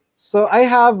 So I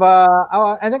have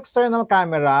an external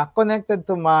camera connected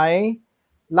to my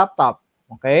laptop.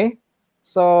 Okay?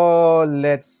 So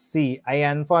let's see.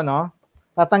 Ayan po, no?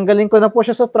 Tatanggalin ko na po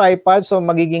siya sa tripod, so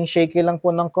magiging shaky lang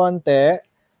po ng konti.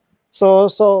 So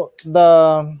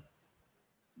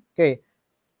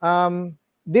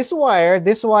this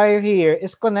wire here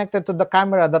is connected to the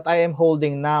camera that I am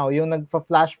holding now, yung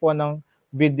nagpa-flash po ng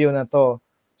video na to.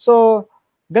 So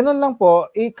ganun lang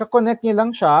po, i-connect niyo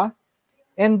lang siya,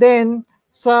 and then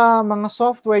sa mga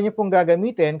software niyo pong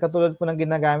gagamitin, katulad po ng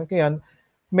ginagamit ko yun,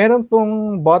 meron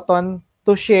pong button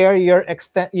to share your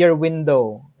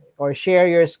window or share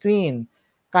your screen.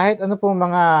 Kahit ano pong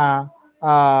mga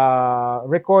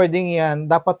recording yan,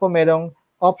 dapat po merong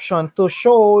option to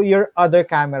show your other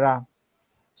camera.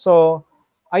 So,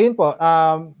 ayun po,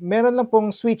 meron lang pong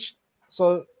switch.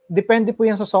 So, depende po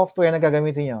yan sa software na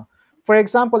gagamitin nyo. For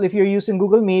example, if you're using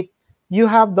Google Meet, you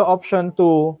have the option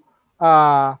to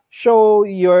show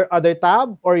your other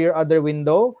tab or your other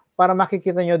window para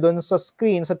makikita nyo dun sa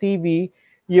screen, sa TV,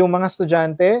 yung mga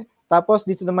estudyante. Tapos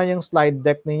dito naman yung slide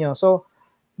deck ninyo. So,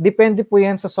 depende po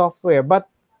yan sa software. But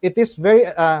it is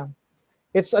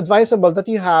it's advisable that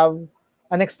you have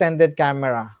an extended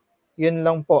camera. Yun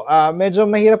lang po. Medyo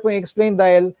mahirap po i-explain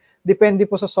dahil depende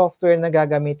po sa software na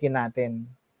gagamitin natin.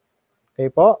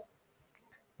 Okay po?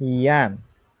 Yan.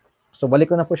 So, balik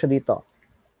ko na po siya dito.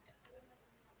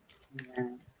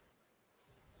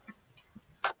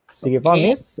 Sige po,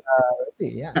 Miss.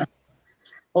 Yan.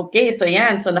 Okay, so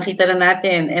yan. So nakita na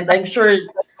natin. And I'm sure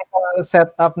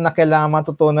setup na kailangan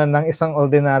matutunan ng isang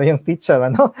ordinaryong teacher,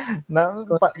 ano?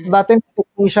 Dating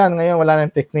technician, ngayon wala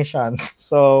nang technician.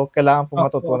 So kailangan po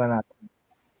matutunan natin.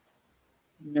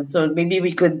 So maybe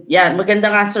we could, maganda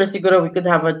nga sir, siguro we could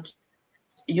have a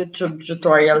YouTube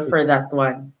tutorial for that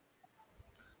one.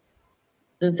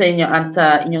 dun sa inyo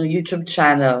sa inyong YouTube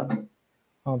channel.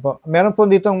 Opo. Meron po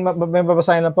ditong may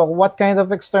babasahin lang po. What kind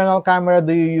of external camera do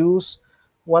you use?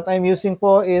 What I'm using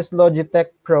po is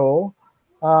Logitech Pro.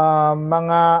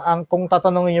 Kung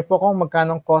tatanungin niyo po kung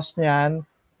magkano cost niyan,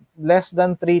 less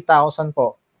than 3,000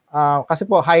 po. Kasi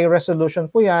po high resolution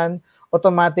po 'yan,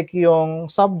 automatic yung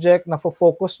subject na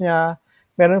focus niya.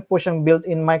 Meron po siyang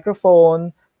built-in microphone,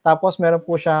 tapos meron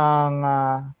po siyang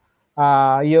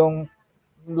yung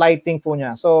lighting po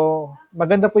niya. So,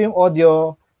 maganda po yung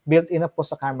audio, built-in na po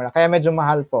sa camera. Kaya medyo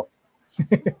mahal po.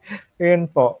 Yun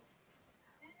po.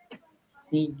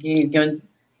 Sige, yun.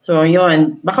 So,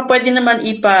 yun. Baka pwede naman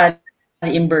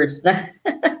ipa-reimburse na.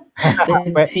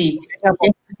 Let's see.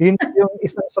 Yun yung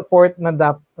isang support na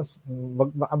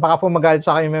baka po magalit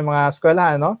sa akin may mga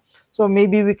eskwelahan, no? So,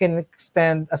 maybe we can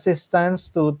extend assistance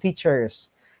to teachers.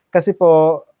 Kasi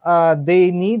po, they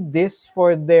need this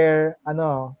for their,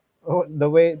 the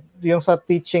way, yung sa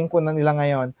teaching po na nila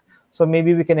ngayon. So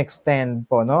maybe we can extend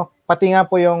po, no? Pati nga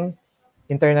po yung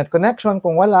internet connection,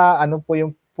 kung wala, ano po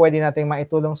yung pwede nating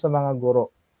maitulong sa mga guro.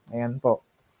 Ayan po.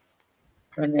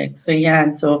 Correct. So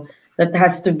yan. So that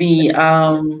has to be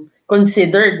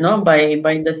considered, no, by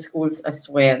the schools as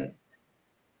well.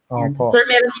 Opo. Sir,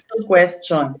 meron itong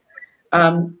question.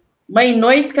 May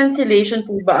noise cancellation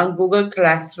po ba ang Google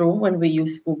Classroom when we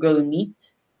use Google Meet?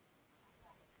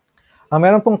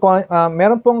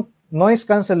 Meron pong noise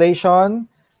cancellation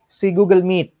si Google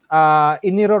Meet.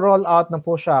 Iniro-roll out na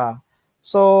po siya.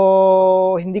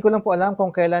 So, hindi ko lang po alam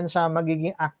kung kailan siya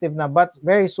magiging active na, but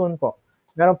very soon po.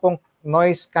 Meron pong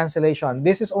noise cancellation.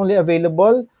 This is only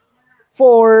available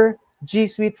for G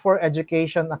Suite for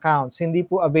Education accounts. Hindi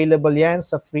po available yan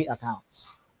sa free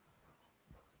accounts.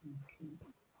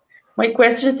 My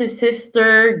question is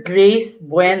Sister Grace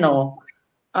Bueno.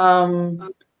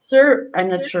 Sir, I'm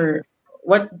not sure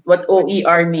what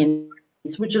OER means.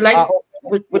 Would you like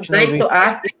would like to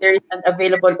ask if there is an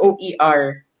available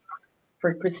OER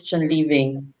for Christian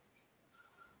living?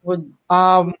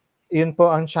 Yun po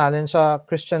ang challenge sa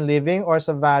Christian living or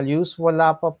sa values.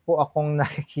 Wala pa po akong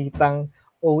nakikitang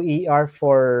OER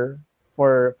for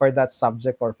that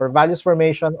subject or for values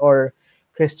formation or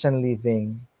Christian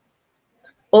living.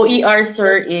 OER,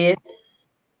 sir, is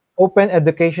Open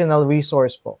Educational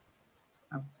Resource po.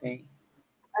 Okay.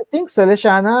 I think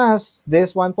Salesiana has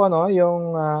this one po, no?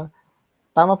 Yung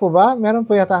tama po ba? Meron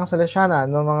po yata ang Salesiana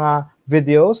ng mga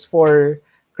videos for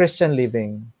Christian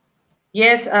living.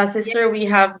 Yes, sister, we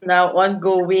have now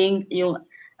ongoing yung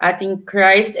ating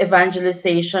Christ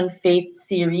Evangelization Faith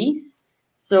series.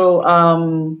 So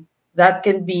that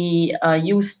can be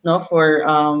used, no, for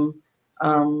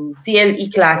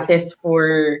CLE classes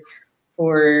for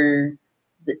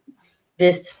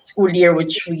this school year,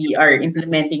 which we are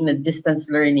implementing the distance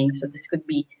learning. So this could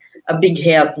be a big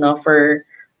help, no, for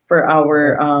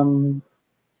our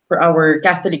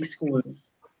Catholic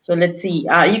schools. So let's see.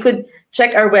 You could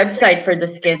check our website for the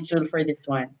schedule for this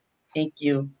one. Thank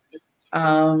you.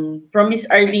 From Miss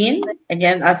Arlene,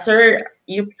 again, sir,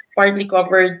 you partly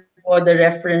covered for the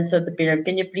reference of the period.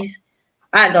 Can you please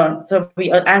add on? So we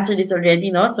answered this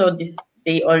already, no? So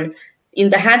they all in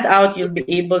the handout, you'll be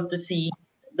able to see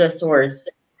the source.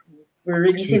 We're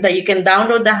releasing that. You can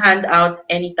download the handouts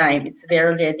anytime. It's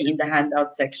there already in the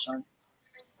handout section.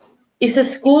 Is a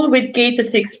school with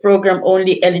K-6 program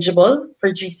only eligible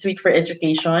for G Suite for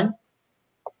Education?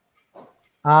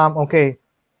 Okay.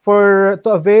 To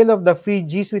avail of the free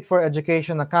G Suite for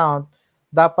Education account,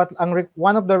 dapat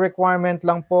one of the requirement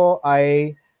lang po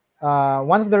ay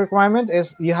one of the requirement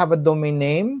is you have a domain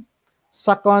name.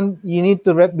 Second, you need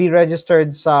to be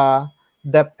registered sa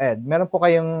DepEd. Meron po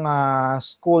kayong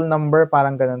school number,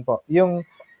 parang ganun po. Yung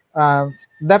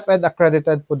DepEd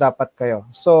accredited po dapat kayo.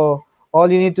 So, all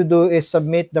you need to do is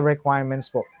submit the requirements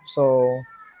po. So,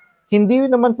 hindi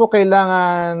naman po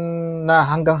kailangan na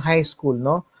hanggang high school,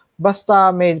 no? Basta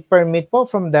may permit po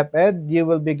from DepEd, you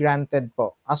will be granted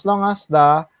po. As long as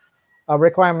the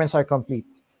requirements are complete.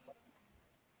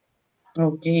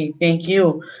 Okay, thank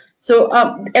you. So,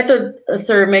 eto,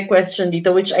 sir, my question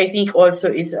dito, which I think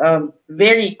also is a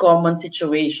very common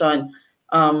situation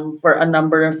for a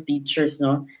number of teachers,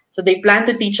 no? So they plan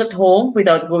to teach at home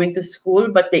without going to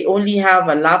school, but they only have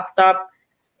a laptop,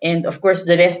 and of course,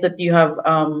 the rest that you have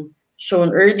shown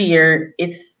earlier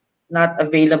is not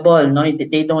available, no?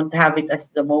 They don't have it at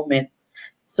the moment.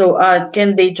 So,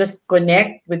 can they just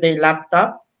connect with their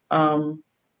laptop?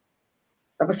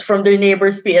 Tapos from their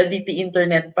neighbors PLDT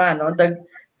internet pa, no?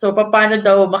 So paano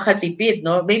daw makatipid,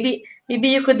 no? Maybe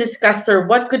you could discuss, sir,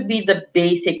 what could be the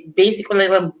basic like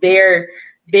bare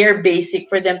basic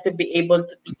for them to be able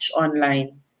to teach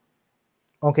online.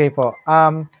 Okay po.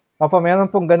 Opo, meron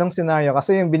pong ganong scenario.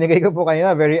 Kasi yung binigay ko po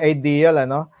kanina, very ideal,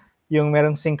 ano? Yung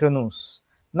merong synchronous.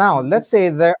 Now, let's say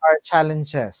there are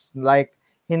challenges. Like,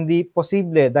 hindi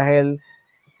posible dahil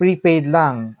prepaid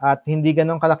lang at hindi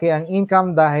ganong kalaki ang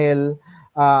income dahil,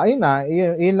 ayun na,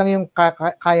 yun lang yung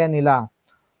kaya nila.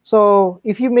 So,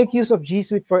 if you make use of G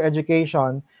Suite for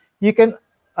Education, you can,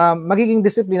 magiging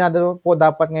disiplinado po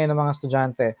dapat ngayon ng mga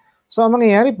estudyante. So, ang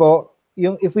mangyayari po,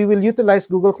 if we will utilize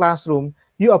Google Classroom,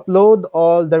 you upload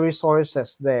all the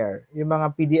resources there. Yung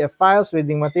mga PDF files,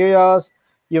 reading materials,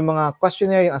 yung mga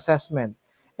questionnaire, yung assessment.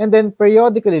 And then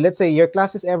periodically, let's say your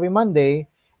class is every Monday,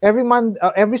 every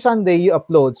Sunday you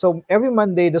upload. So every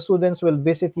Monday, the students will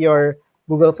visit your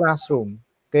Google Classroom.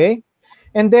 Okay?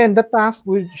 And then the task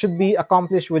should be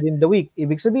accomplished within the week.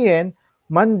 Ibig sabihin,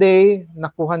 Monday,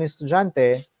 nakuha ni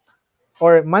estudyante,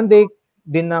 or Monday,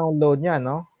 din-download niya,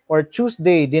 no? Or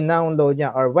Tuesday, din-download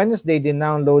niya, or Wednesday,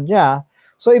 din-download niya.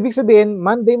 So, ibig sabihin,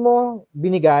 Monday mo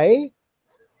binigay,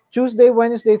 Tuesday,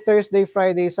 Wednesday, Thursday,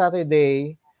 Friday,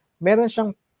 Saturday, meron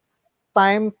siyang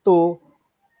time to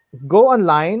go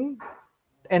online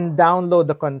and download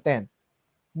the content.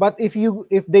 But if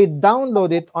they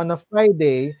download it on a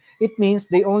Friday, it means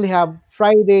they only have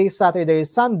Friday, Saturday,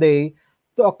 Sunday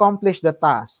to accomplish the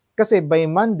task. Kasi by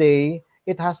Monday,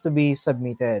 it has to be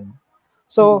submitted.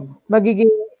 So,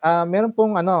 magiging, meron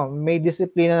pong, may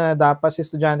disiplina na dapat si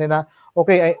estudyante na,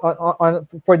 okay,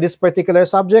 for this particular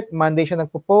subject, Monday siya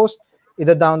nagpo-post,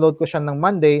 ida-download ko siya ng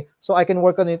Monday, so I can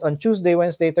work on it on Tuesday,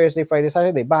 Wednesday, Thursday, Friday,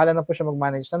 Saturday. Bahala na po siya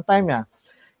mag-manage ng time niya.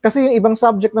 Kasi yung ibang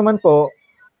subject naman po,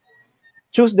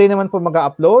 Tuesday naman po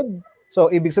mag-upload.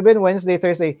 So, ibig sabihin, Wednesday,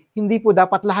 Thursday, hindi po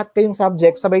dapat lahat kayong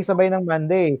subject sabay-sabay ng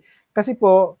Monday. Kasi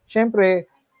po,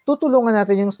 syempre, tutulungan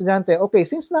natin yung estudyante, okay,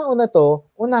 since nauna to,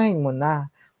 unahin mo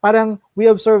na. Parang we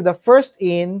observe the first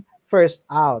in, first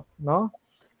out, no?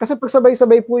 Kasi pag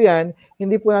sabay-sabay po yan,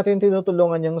 hindi po natin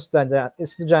tinutulungan yung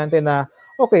estudyante na,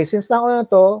 okay, since nauna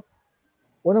to,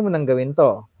 una mo nang gawin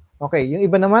to. Okay, yung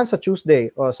iba naman sa Tuesday,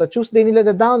 o sa Tuesday nila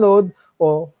na-download,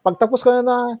 o pagtapos ka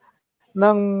na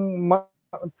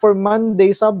for Monday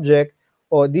subject,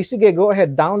 o di sige, go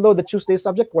ahead, download the Tuesday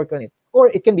subject, work on it. Or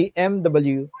it can be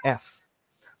MWF.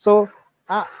 So,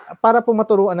 para po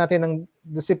maturuan natin ng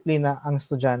disiplina ang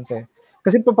estudyante.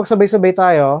 Kasi pag sabay-sabay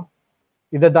tayo,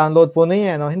 ida-download po na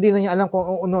niya, no? Hindi na niya alam kung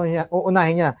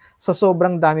uunahin niya sa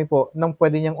sobrang dami po ng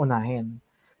pwede niyang unahin.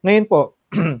 Ngayon po,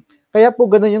 kaya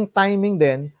po ganun yung timing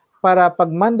din para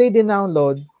pag Monday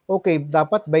din-download, okay,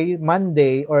 dapat by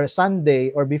Monday or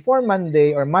Sunday or before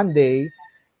Monday or Monday,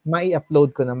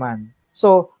 mai-upload ko naman.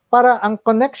 So, para ang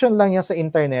connection lang niya sa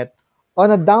internet,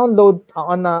 on a download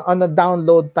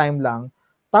time lang.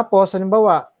 Tapos,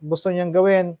 halimbawa, gusto niyang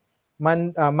gawin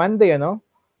Monday,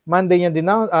 Monday niya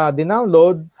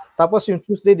dinownload, tapos yung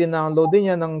Tuesday dinownload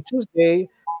din niya ng Tuesday.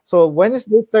 So,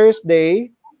 Wednesday,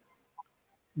 Thursday,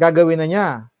 gagawin na niya.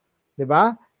 'Di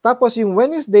ba? Tapos yung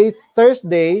Wednesday,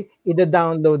 Thursday,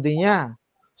 ida-download din niya.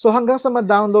 So, hanggang sa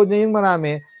ma-download niya yung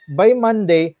marami, by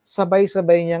Monday,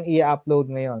 sabay-sabay niyang i-upload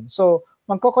ngayon. So,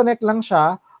 magko-connect lang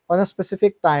siya on a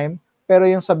specific time, pero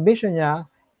yung submission niya,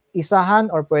 isahan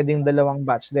or pwedeng dalawang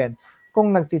batch din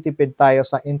kung nagtitipid tayo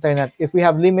sa internet, if we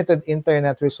have limited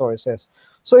internet resources.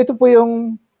 So ito po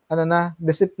yung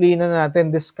disiplina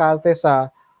natin, diskarte sa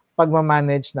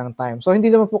pagmamanage ng time. So hindi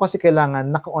naman po kasi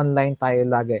kailangan naka-online tayo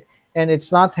lagi. And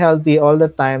it's not healthy all the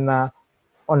time na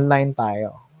online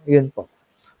tayo. Yun po.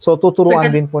 So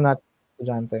tuturuan din po natin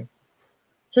estudyante.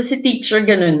 So si teacher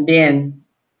ganun din,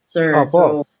 sir.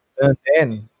 Opo, ganun din.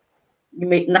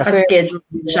 Naka-schedule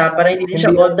din siya para hindi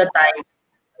siya all the time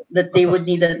that they would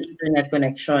need an internet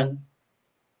connection.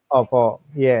 Opo,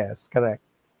 yes, correct.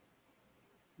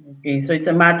 Okay, so it's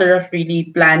a matter of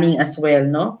really planning as well,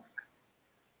 no?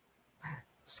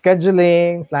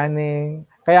 Scheduling, planning.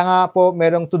 Kaya nga po,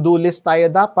 merong to-do list tayo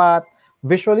dapat.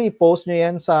 Visually, post nyo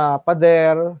yan sa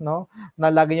pader, no? Na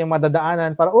lagi nyo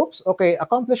madadaanan para, oops, okay,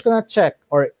 accomplish ko na, check.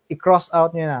 Or i-cross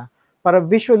out nyo na. Para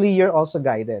visually, you're also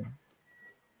guided.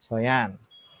 So, yan.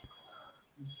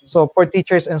 So, for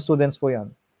teachers and students po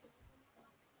yan.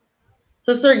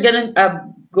 So, sir, ganun,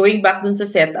 going back dun sa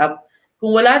setup,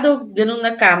 kung wala daw ganun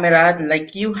na camera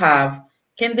like you have,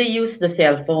 can they use the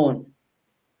cellphone?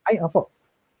 Ay, opo.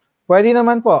 Pwede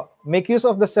naman po. Make use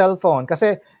of the cellphone.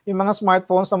 Kasi yung mga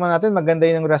smartphones naman natin, maganda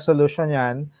yung resolution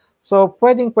yan. So,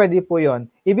 pwedeng-pwede po yon.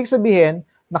 Ibig sabihin,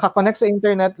 nakakonect sa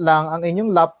internet lang ang inyong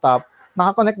laptop,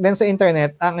 nakakonect din sa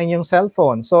internet ang inyong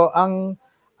cellphone. So, ang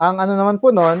ano naman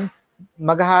po nun,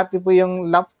 maghahati po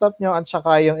yung laptop nyo at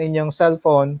saka yung inyong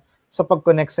cellphone sa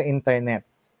pag-connect sa internet.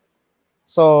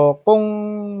 So, kung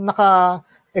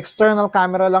external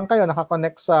camera lang kayo,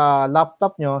 nakakonect sa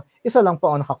laptop nyo, isa lang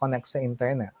po ang nakakonect sa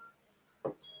internet.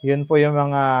 Yun po yung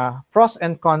mga pros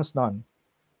and cons nun.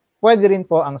 Pwede rin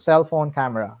po ang cellphone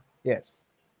camera. Yes.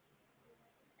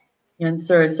 Yan,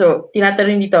 sir. So,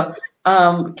 tinatanong dito,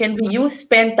 can we use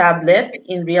pen tablet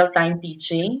in real-time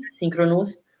teaching,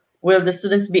 synchronous? Will the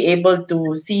students be able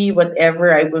to see whatever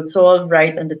I will solve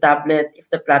right on the tablet if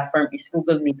the platform is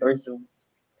Google Meet or Zoom?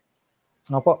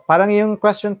 Opo, parang yung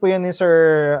question po yan ni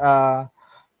Sir,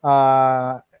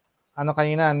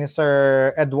 kanina, ni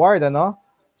Sir Edward, ano?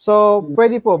 So,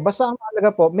 pwede po, basta ang mahalaga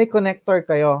po, may connector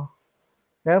kayo.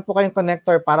 Meron po kayong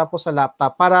connector para po sa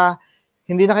laptop, para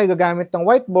hindi na kayo gagamit ng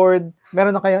whiteboard,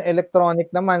 meron na kayong electronic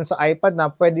naman sa iPad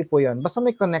na, pwede po yun. Basta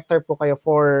may connector po kayo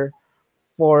for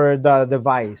the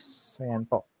device. Ayan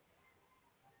po.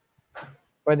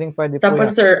 Pwede po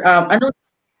Tapos, yan. sir,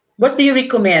 what do you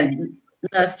recommend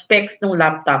na specs ng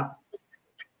laptop?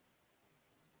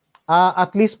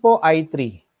 At least po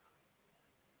i3.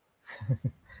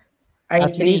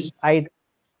 At least i3.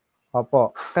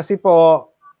 Opo. Kasi po,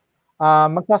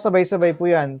 magsasabay-sabay po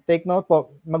yan. Take note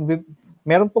po,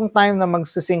 meron pong time na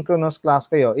magsisynchronous class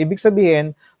kayo. Ibig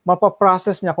sabihin,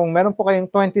 mapaprocess niya. Kung meron po kayong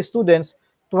 20 students,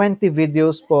 20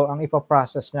 videos po ang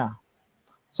ipaprocess niya.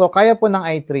 So, kaya po ng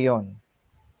i3 yon.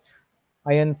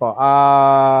 Ayun po.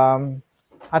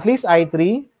 At least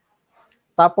i3.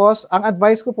 Tapos, ang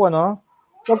advice ko po, no,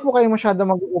 huwag po kayo masyado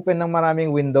mag-open ng maraming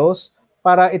windows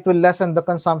para it will lessen the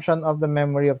consumption of the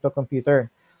memory of the computer.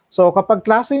 So, kapag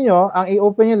klase nyo, ang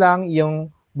i-open nyo lang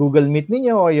yung Google Meet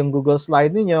ninyo o yung Google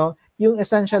Slide ninyo, yung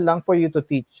essential lang for you to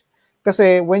teach.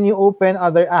 Kasi when you open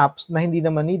other apps na hindi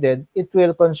naman needed, it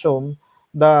will consume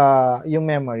yung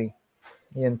memory.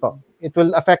 Yan po. It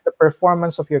will affect the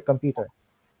performance of your computer.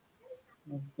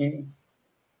 Okay.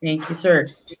 Thank you,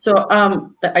 sir. So,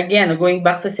 again, going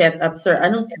back sa setup, sir,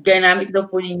 anong ginamit daw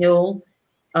po ninyo,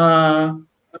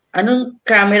 anong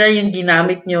camera yung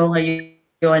ginamit nyo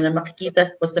ngayon na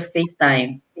makikita po sa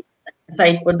FaceTime?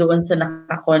 Aside po doon sa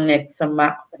nakakonect sa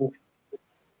MacBook.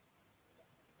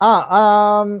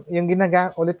 Yung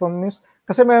ginagamit, ulit po, miss.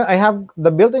 Kasi I have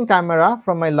the built-in camera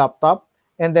from my laptop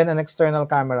and then an external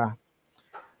camera.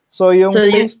 So, yung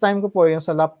FaceTime ko po, yung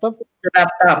sa laptop. Sa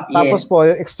laptop, tapos yes. po,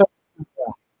 yung external camera.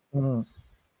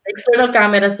 External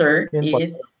camera, sir,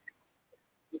 is,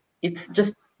 it's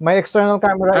just... My external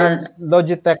camera is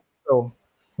Logitech Pro.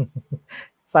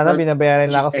 Sana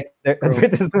binabayaran lang ako for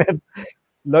advertisement.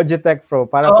 Logitech Pro,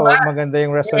 para po maganda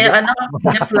yung resolution.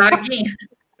 Flagging.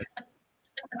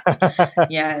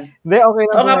 Yan. Hindi, okay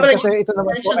lang po kasi ito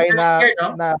naman po ay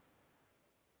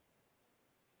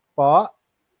po?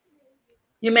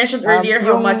 You mentioned earlier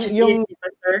how much it is,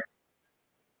 sir?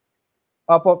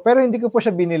 Opo, pero hindi ko po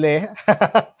siya binili.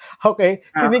 Okay,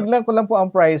 tinignan ko lang po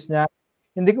ang price niya.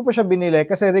 Hindi ko po siya binili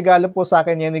kasi regalo po sa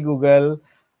akin yan ni Google.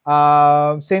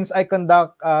 Since I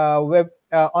conduct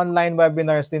online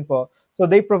webinars din po, so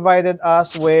they provided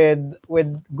us with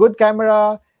good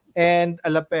camera and a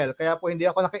lapel. Kaya po hindi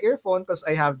ako naka-earphone because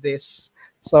I have this.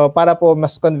 So para po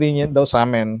mas convenient daw sa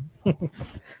amin.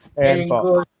 Very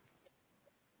good.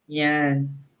 Yan.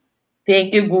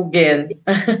 Thank you, Google.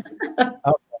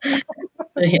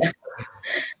 Yeah.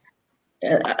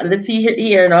 Let's see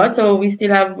here, no? So we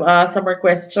still have some more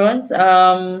questions.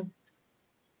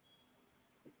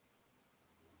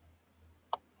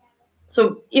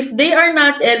 So if they are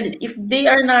not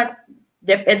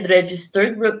DepEd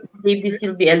registered, will they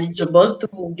still be eligible to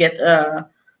get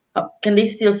can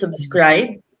they still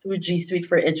subscribe to G Suite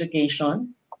for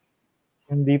Education?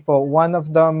 Hindi po. One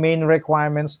of the main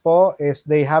requirements po is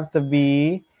they have to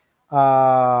be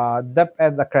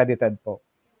DepEd accredited po.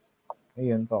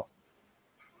 Ayun po.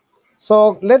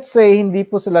 So, let's say hindi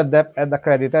po sila DepEd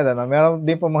accredited. Meron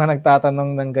din po mga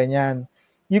nagtatanong ng ganyan.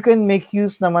 You can make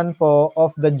use naman po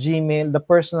of the Gmail, the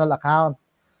personal account.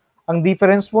 Ang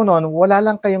difference po nun, wala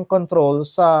lang kayong control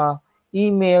sa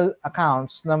email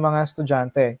accounts ng mga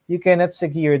estudyante. You cannot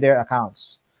secure their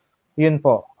accounts. Yun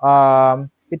po.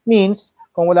 It means,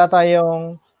 kung wala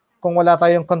tayong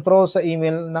control sa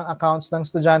email ng accounts ng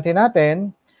estudyante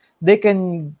natin, they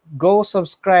can go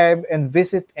subscribe and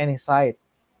visit any site.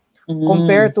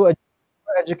 Compared to a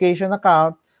education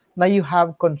account na you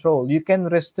have control. You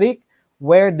can restrict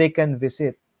where they can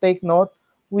visit. Take note,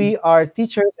 we are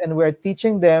teachers and we're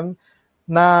teaching them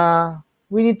na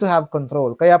we need to have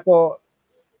control. Kaya po,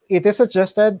 it is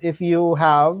suggested if you're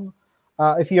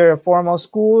a formal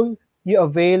school, you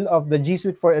avail of the G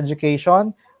Suite for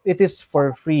Education, it is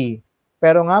for free.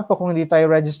 Pero nga po, kung hindi tayo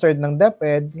registered ng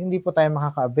DepEd, hindi po tayo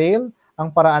makaka-avail. Ang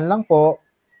paraan lang po,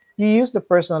 you use the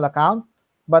personal account,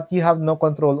 but you have no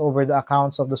control over the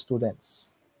accounts of the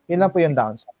students. Yun lang po yung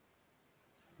downside.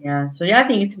 Yeah. So yeah, I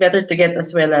think it's better to get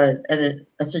as well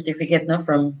a certificate, no,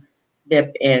 from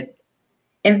DepEd.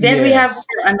 And then we have Yes.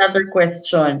 here another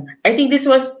question. I think this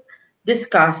was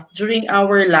discussed during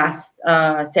our last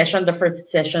session, the first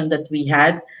session that we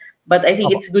had, but I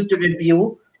think Opo. it's good to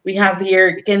review. We have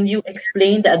here, can you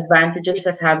explain the advantages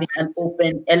of having an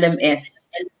open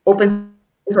LMS, open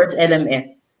source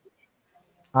LMS?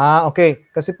 Okay.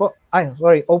 Kasi po,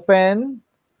 sorry, Open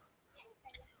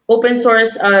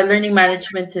source learning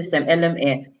management system,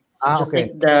 LMS. So just okay.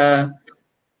 like the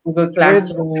Google With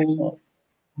Classroom.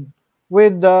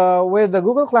 with the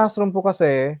Google Classroom po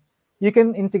kasi, you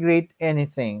can integrate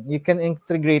anything. You can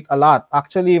integrate a lot.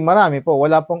 Actually, marami po.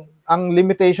 Wala pong, ang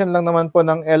limitation lang naman po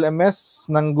ng LMS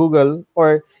ng Google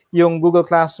or yung Google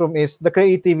Classroom is the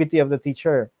creativity of the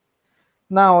teacher.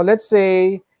 Now, let's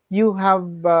say you have,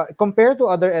 compared to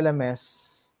other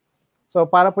LMS, so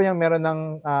para po yung meron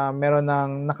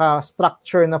ng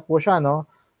naka-structure na po siya, no?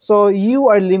 So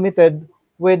you are limited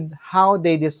with how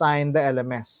they design the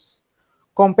LMS.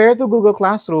 Compared to Google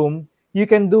Classroom, you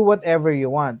can do whatever you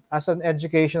want. As an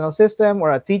educational system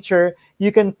or a teacher,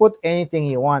 you can put anything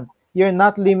you want. You're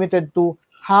not limited to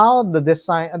how the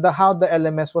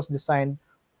LMS was designed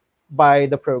by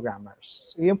the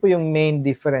programmers. Yun po yung main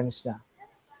difference niya.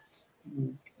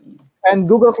 And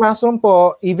Google Classroom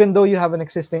po, even though you have an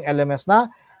existing LMS na,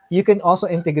 you can also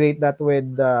integrate that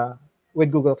with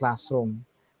Google Classroom.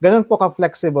 Ganun po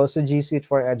ka-flexible sa G Suite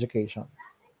for Education.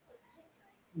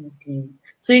 Okay.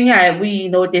 So yun nga, we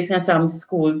notice nga some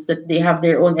schools that they have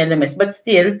their own LMS, but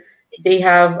still, they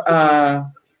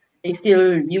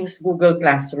still use Google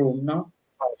Classroom, no?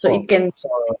 So it can,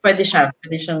 pwede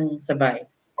siyang sabay.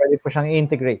 Pwede po siyang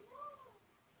i-integrate.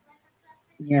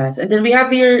 Yes. And then we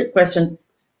have here question,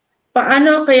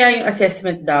 paano kaya yung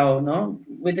assessment daw, no?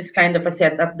 With this kind of a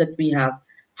setup that we have,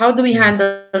 how do we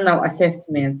handle now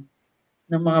assessment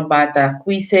ng mga bata?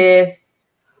 Quizzes,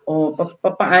 o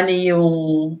paano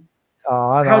yung,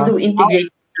 how do we integrate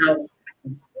now?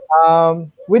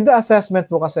 With the assessment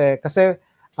po kasi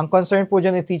ang concern po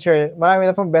dyan ni teacher, marami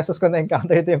na pong beses ko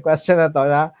na-encounter ito yung question na to,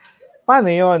 na paano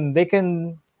yun? They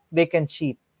can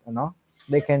cheat, ano?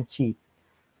 They can cheat.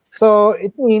 So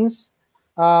it means,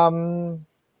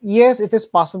 yes, it is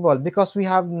possible because we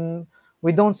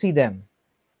don't see them.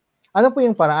 Ano po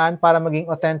yung paraan para maging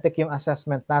authentic yung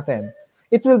assessment natin?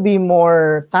 It will be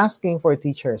more tasking for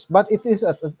teachers, but it is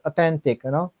authentic,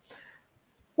 you know?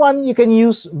 One, you can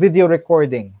use video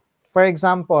recording. For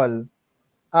example,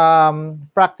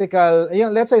 practical,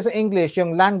 let's say sa English,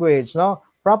 yung language, no?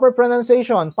 Proper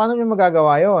pronunciation, paano nyo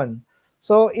magagawa yon?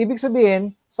 So, ibig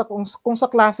sabihin, kung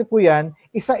sa klase po yan,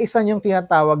 isa-isa yung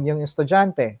tinatawag yung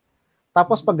estudyante.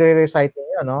 Tapos pag-recite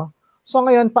niyo, no? So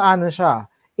ngayon, paano siya?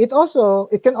 It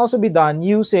can also be done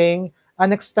using an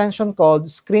extension called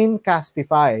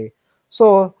Screencastify.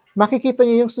 So, makikita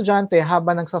niyo yung estudyante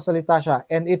habang nagsasalita siya,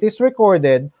 and it is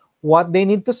recorded. What they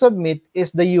need to submit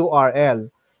is the URL.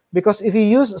 Because if you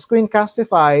use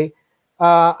Screencastify,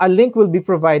 a link will be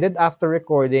provided after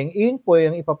recording. Yun po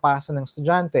yung ipapasa ng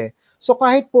estudyante. So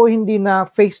kahit po hindi na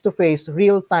face-to-face,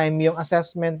 real-time yung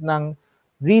assessment ng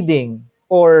reading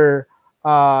or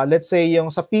let's say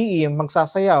yung sa PE,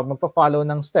 magsasayaw, magpa-follow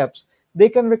ng steps, they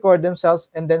can record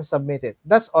themselves and then submit it.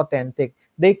 That's authentic.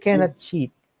 They cannot cheat.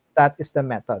 That is the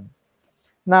method.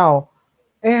 Now,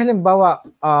 halimbawa,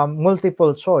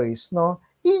 multiple choice, no?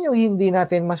 Yun yung hindi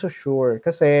natin masusure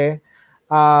kasi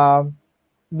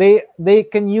they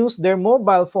can use their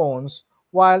mobile phones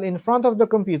while in front of the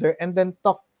computer and then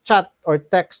chat or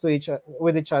text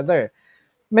with each other.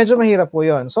 Medyo mahirap po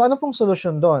yun. So ano pong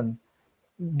solution doon?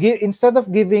 Instead of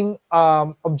giving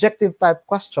objective type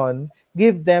question,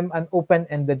 give them an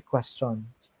open-ended question.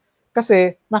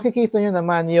 Kasi makikita nyo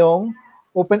naman yung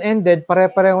open-ended,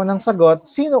 pare-pareho ng sagot,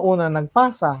 sino una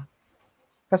nagpasa.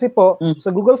 Kasi po, sa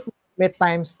Google may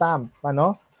timestamp,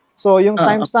 ano? So yung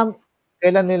timestamp,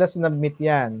 kailan nila sinubmit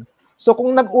yan. So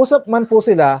kung nag-usap man po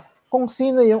sila, kung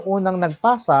sino yung unang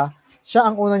nagpasa, siya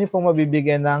ang una nyo pong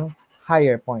mabibigyan ng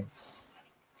higher points.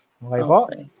 Okay po?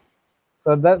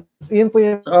 So yun po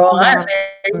yung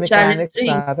very mechanics challenging.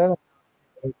 natin.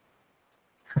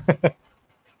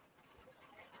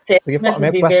 Sige po,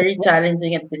 may be very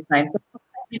challenging at this time. So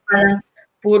parang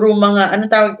puro mga,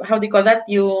 how do you call that?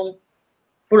 Yung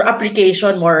puro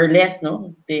application more or less,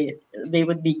 no? They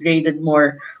would be graded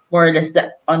more or less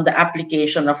on the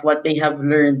application of what they have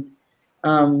learned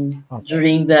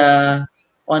during the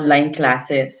online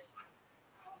classes.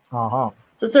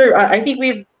 So sir, I think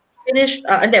we've finished,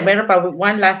 and then meron pa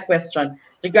one last question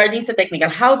regarding sa technical.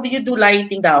 How do you do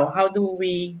lighting daw? How do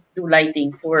we do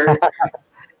lighting for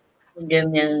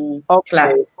Ganyang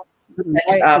class. Okay. Set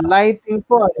it up. Lighting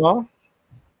po, ano?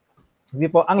 Hindi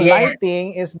po. Ang Yeah.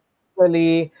 lighting is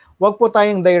basically, wag po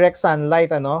tayong direct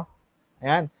sunlight, ano?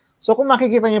 Ayan. So kung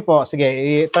makikita niyo po, sige,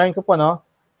 i-turn ko po, no?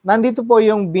 Nandito po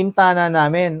yung bintana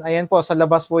namin. Ayan po, sa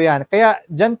labas po yan. Kaya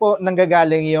dyan po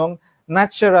nanggagaling yung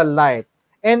natural light.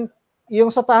 And yung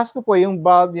sa taas ko po, yung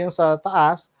bulb, yung sa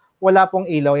taas, wala pong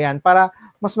ilaw yan. Para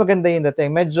mas maganda yung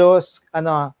dating. Medyo,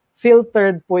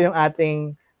 filtered po yung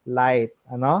ating light.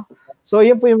 Ano? So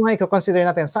yun po yung mga i-consider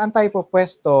natin. Saan tayo po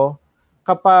pwesto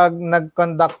kapag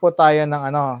nag-conduct po tayo ng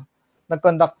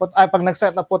pag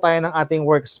nag-set up po tayo ng ating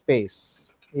workspace.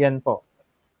 Yan po.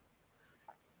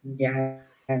 Yeah.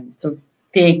 So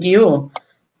thank you.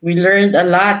 We learned a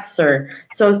lot, sir.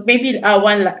 So maybe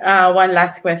one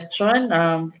last question.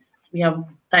 We have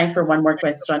time for one more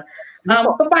question.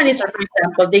 Paano, sir, for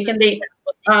example, do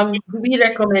we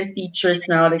recommend teachers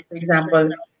now, like for example,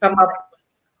 come up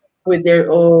with their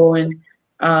own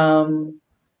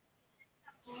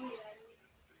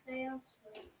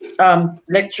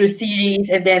lecture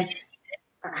series and then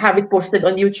have it posted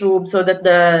on YouTube so that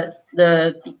the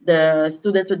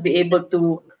students would be able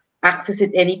to access it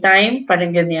anytime,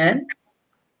 parang ganyan?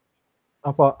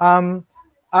 Opo.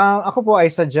 Ako po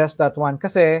I suggest that one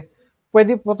kasi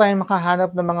pwede po tayong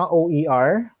makahanap ng mga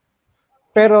OER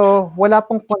pero wala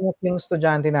pong connect yung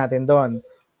estudyante natin doon.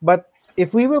 But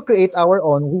if we will create our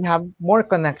own, we have more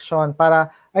connection para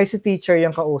ay si teacher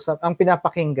yung kausap, ang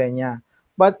pinapakinggan niya.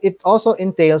 But it also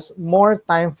entails more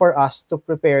time for us to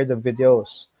prepare the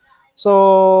videos.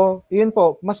 So, yun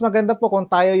po, mas maganda po kung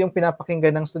tayo yung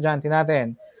pinapakinggan ng estudyante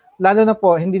natin. Lalo na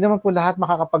po, hindi naman po lahat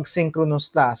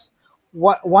makakapag-synchronous class.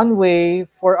 One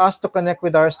way for us to connect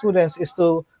with our students is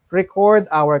to record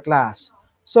our class.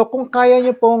 So, kung kaya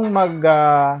nyo pong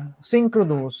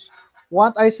mag-synchronous,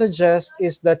 what I suggest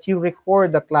is that you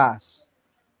record the class.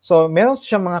 So, meron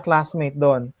siyang mga classmate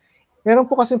doon. Meron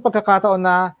po kasing pagkakataon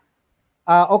na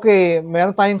okay,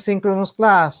 meron tayong synchronous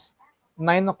class,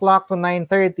 9 o'clock to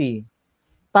 9:30.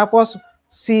 Tapos,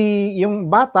 yung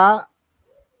bata,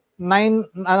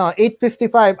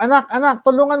 8:55, anak,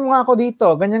 tulungan mo nga ako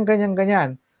dito,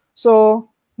 ganyan. So,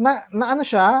 ano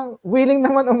siya, willing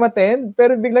naman umattend,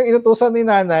 pero biglang inutusan ni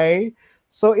nanay.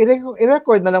 So,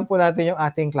 i-record na lang po natin yung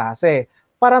ating klase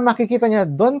para makikita niya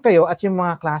doon kayo at yung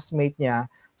mga classmate niya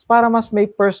para mas may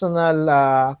personal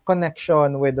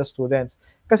connection with the students.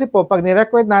 Kasi po, pag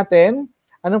ni-record natin,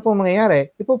 anong pong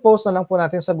mangyayari? Ipo-post na lang po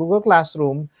natin sa Google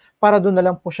Classroom para doon na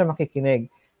lang po siya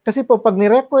makikinig. Kasi po, pag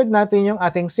ni-record natin yung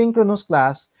ating synchronous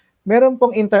class, meron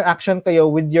pong interaction kayo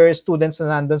with your students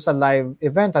na nandun sa live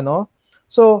event, ano?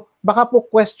 So, baka po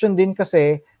question din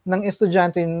kasi ng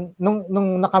estudyante,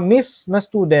 nung nakamiss na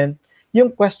student,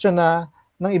 yung question na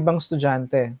ng ibang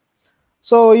estudyante.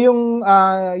 So,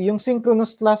 yung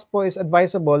synchronous class po is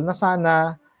advisable na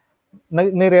sana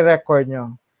nire-record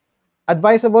nyo.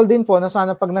 Advisable din po na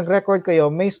sana pag nag-record kayo,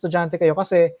 may estudyante kayo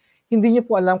kasi hindi nyo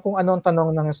po alam kung anong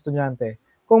tanong ng estudyante.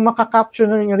 Kung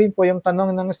makaka-capture nyo rin po yung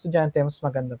tanong ng estudyante, mas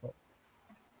maganda po.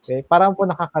 Okay? Para po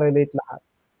nakaka-relate lahat.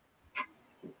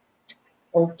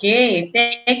 Okay.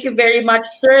 Thank you very much,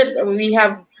 sir. We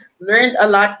have learned a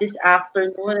lot this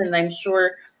afternoon, and I'm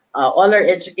sure all our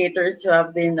educators who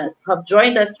have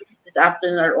joined us this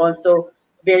afternoon are also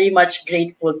very much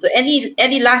grateful. So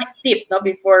any last tip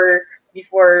before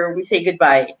we say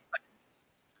goodbye?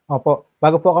 Opo,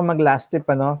 bago po ako mag-last tip,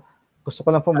 gusto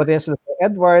ko lang pong batiin sila si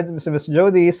Edward, si Miss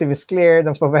Jody, si Miss Claire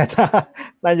ng Pabeta.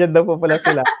 Nandiyan daw po pala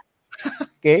sila.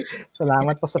 Okay,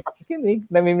 salamat po sa pakikinig.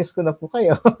 Namimiss ko na po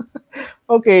kayo.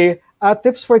 Okay,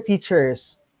 tips for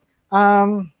teachers.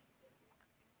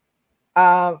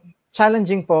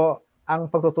 Challenging po ang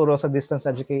pagtuturo sa distance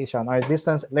education or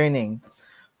distance learning.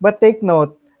 But take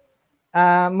note,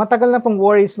 matagal na pong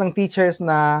worries ng teachers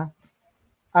na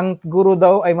ang guro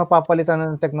daw ay mapapalitan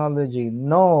ng technology.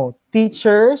 No,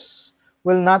 teachers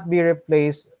will not be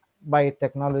replaced by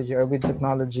technology or with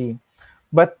technology.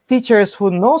 But teachers who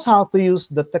knows how to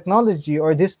use the technology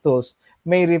or these tools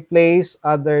may replace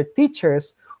other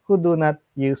teachers who do not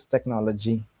use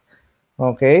technology.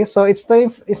 Okay, so it's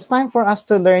time for us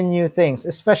to learn new things,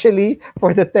 especially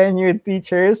for the tenured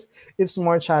teachers. It's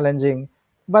more challenging.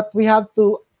 But we have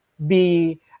to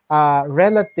be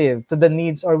relative to the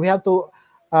needs, or we have to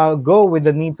go with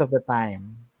the needs of the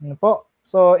time.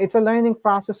 So it's a learning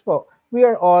process po. We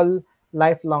are all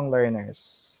lifelong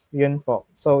learners. Yun po.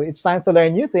 So it's time to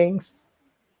learn new things.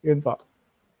 Yun po.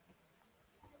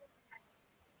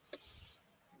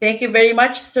 Thank you very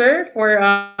much, sir, for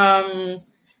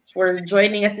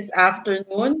joining us this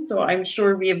afternoon. So I'm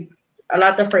sure a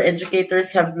lot of our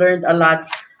educators have learned a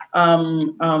lot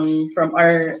from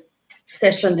our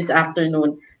session this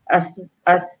afternoon. As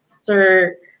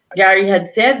Sir Gary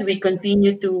had said, we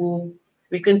continue to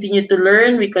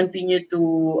learn, we continue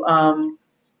to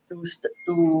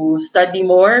study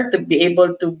more, to be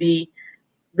able to be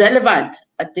relevant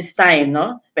at this time,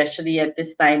 no? Especially at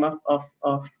this time of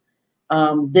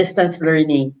distance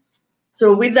learning.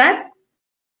 So with that,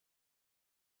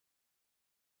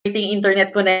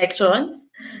 internet connections.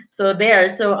 So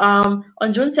there. So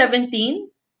on June 17,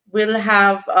 we'll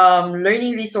have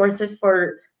learning resources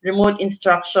for remote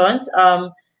instructions.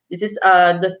 This is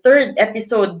the third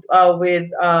episode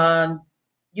with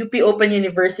UP Open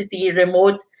University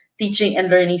remote teaching and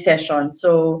learning session.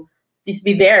 So please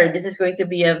be there. This is going to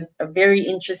be a very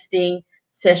interesting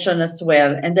session as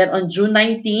well. And then on June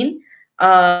 19,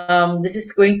 this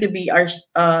is going to be our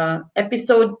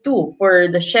episode 2 for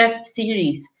the chef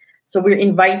series. So we're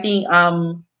inviting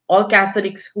all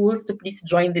Catholic schools to please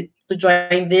join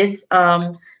this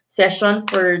session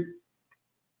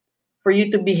for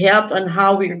you to be helped on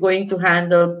how we're going to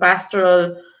handle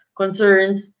pastoral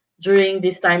concerns during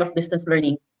this time of distance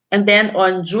learning. And then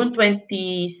on June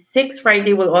 26,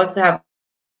 Friday, we'll also have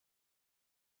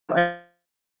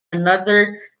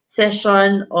another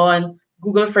session on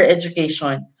Google for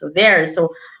Education. So there.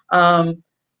 So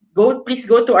please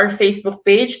go to our Facebook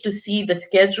page to see the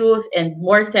schedules and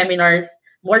more seminars,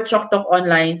 more Chalk Talk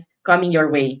Onlines coming your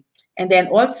way. And then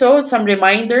also some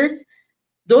reminders.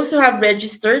 Those who have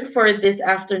registered for this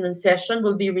afternoon session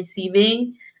will be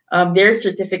receiving their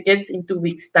certificates in 2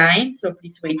 weeks' time. So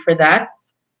please wait for that.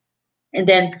 And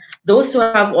then those who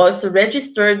have also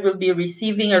registered will be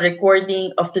receiving a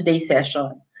recording of today's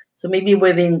session. So maybe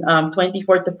within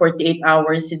 24 to 48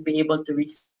 hours, you'd be able to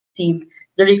receive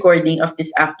the recording of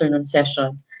this afternoon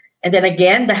session. And then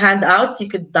again, the handouts, you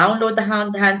could download the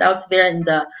handouts there in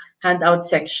the handout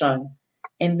section.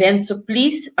 And then, so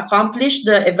please accomplish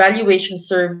the evaluation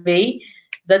survey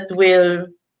that will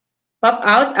pop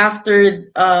out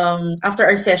after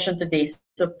our session today.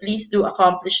 So please do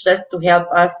accomplish that to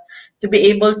help us to be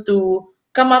able to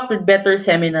come up with better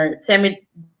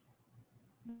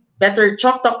better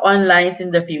Chalk Talk Onlines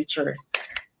in the future.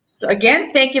 So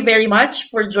again, thank you very much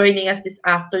for joining us this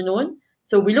afternoon.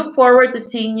 So we look forward to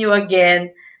seeing you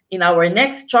again in our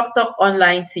next Chalk Talk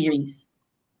Online series.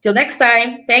 Till next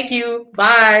time, thank you.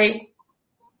 Bye.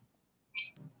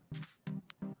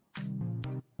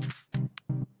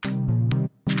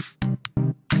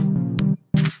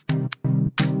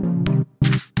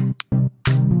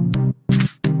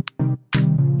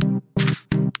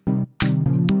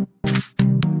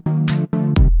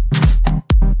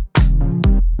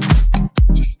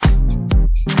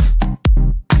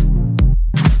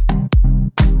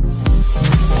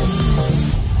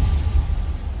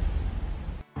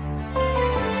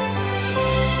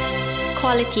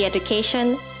 Quality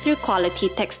education through quality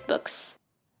textbooks.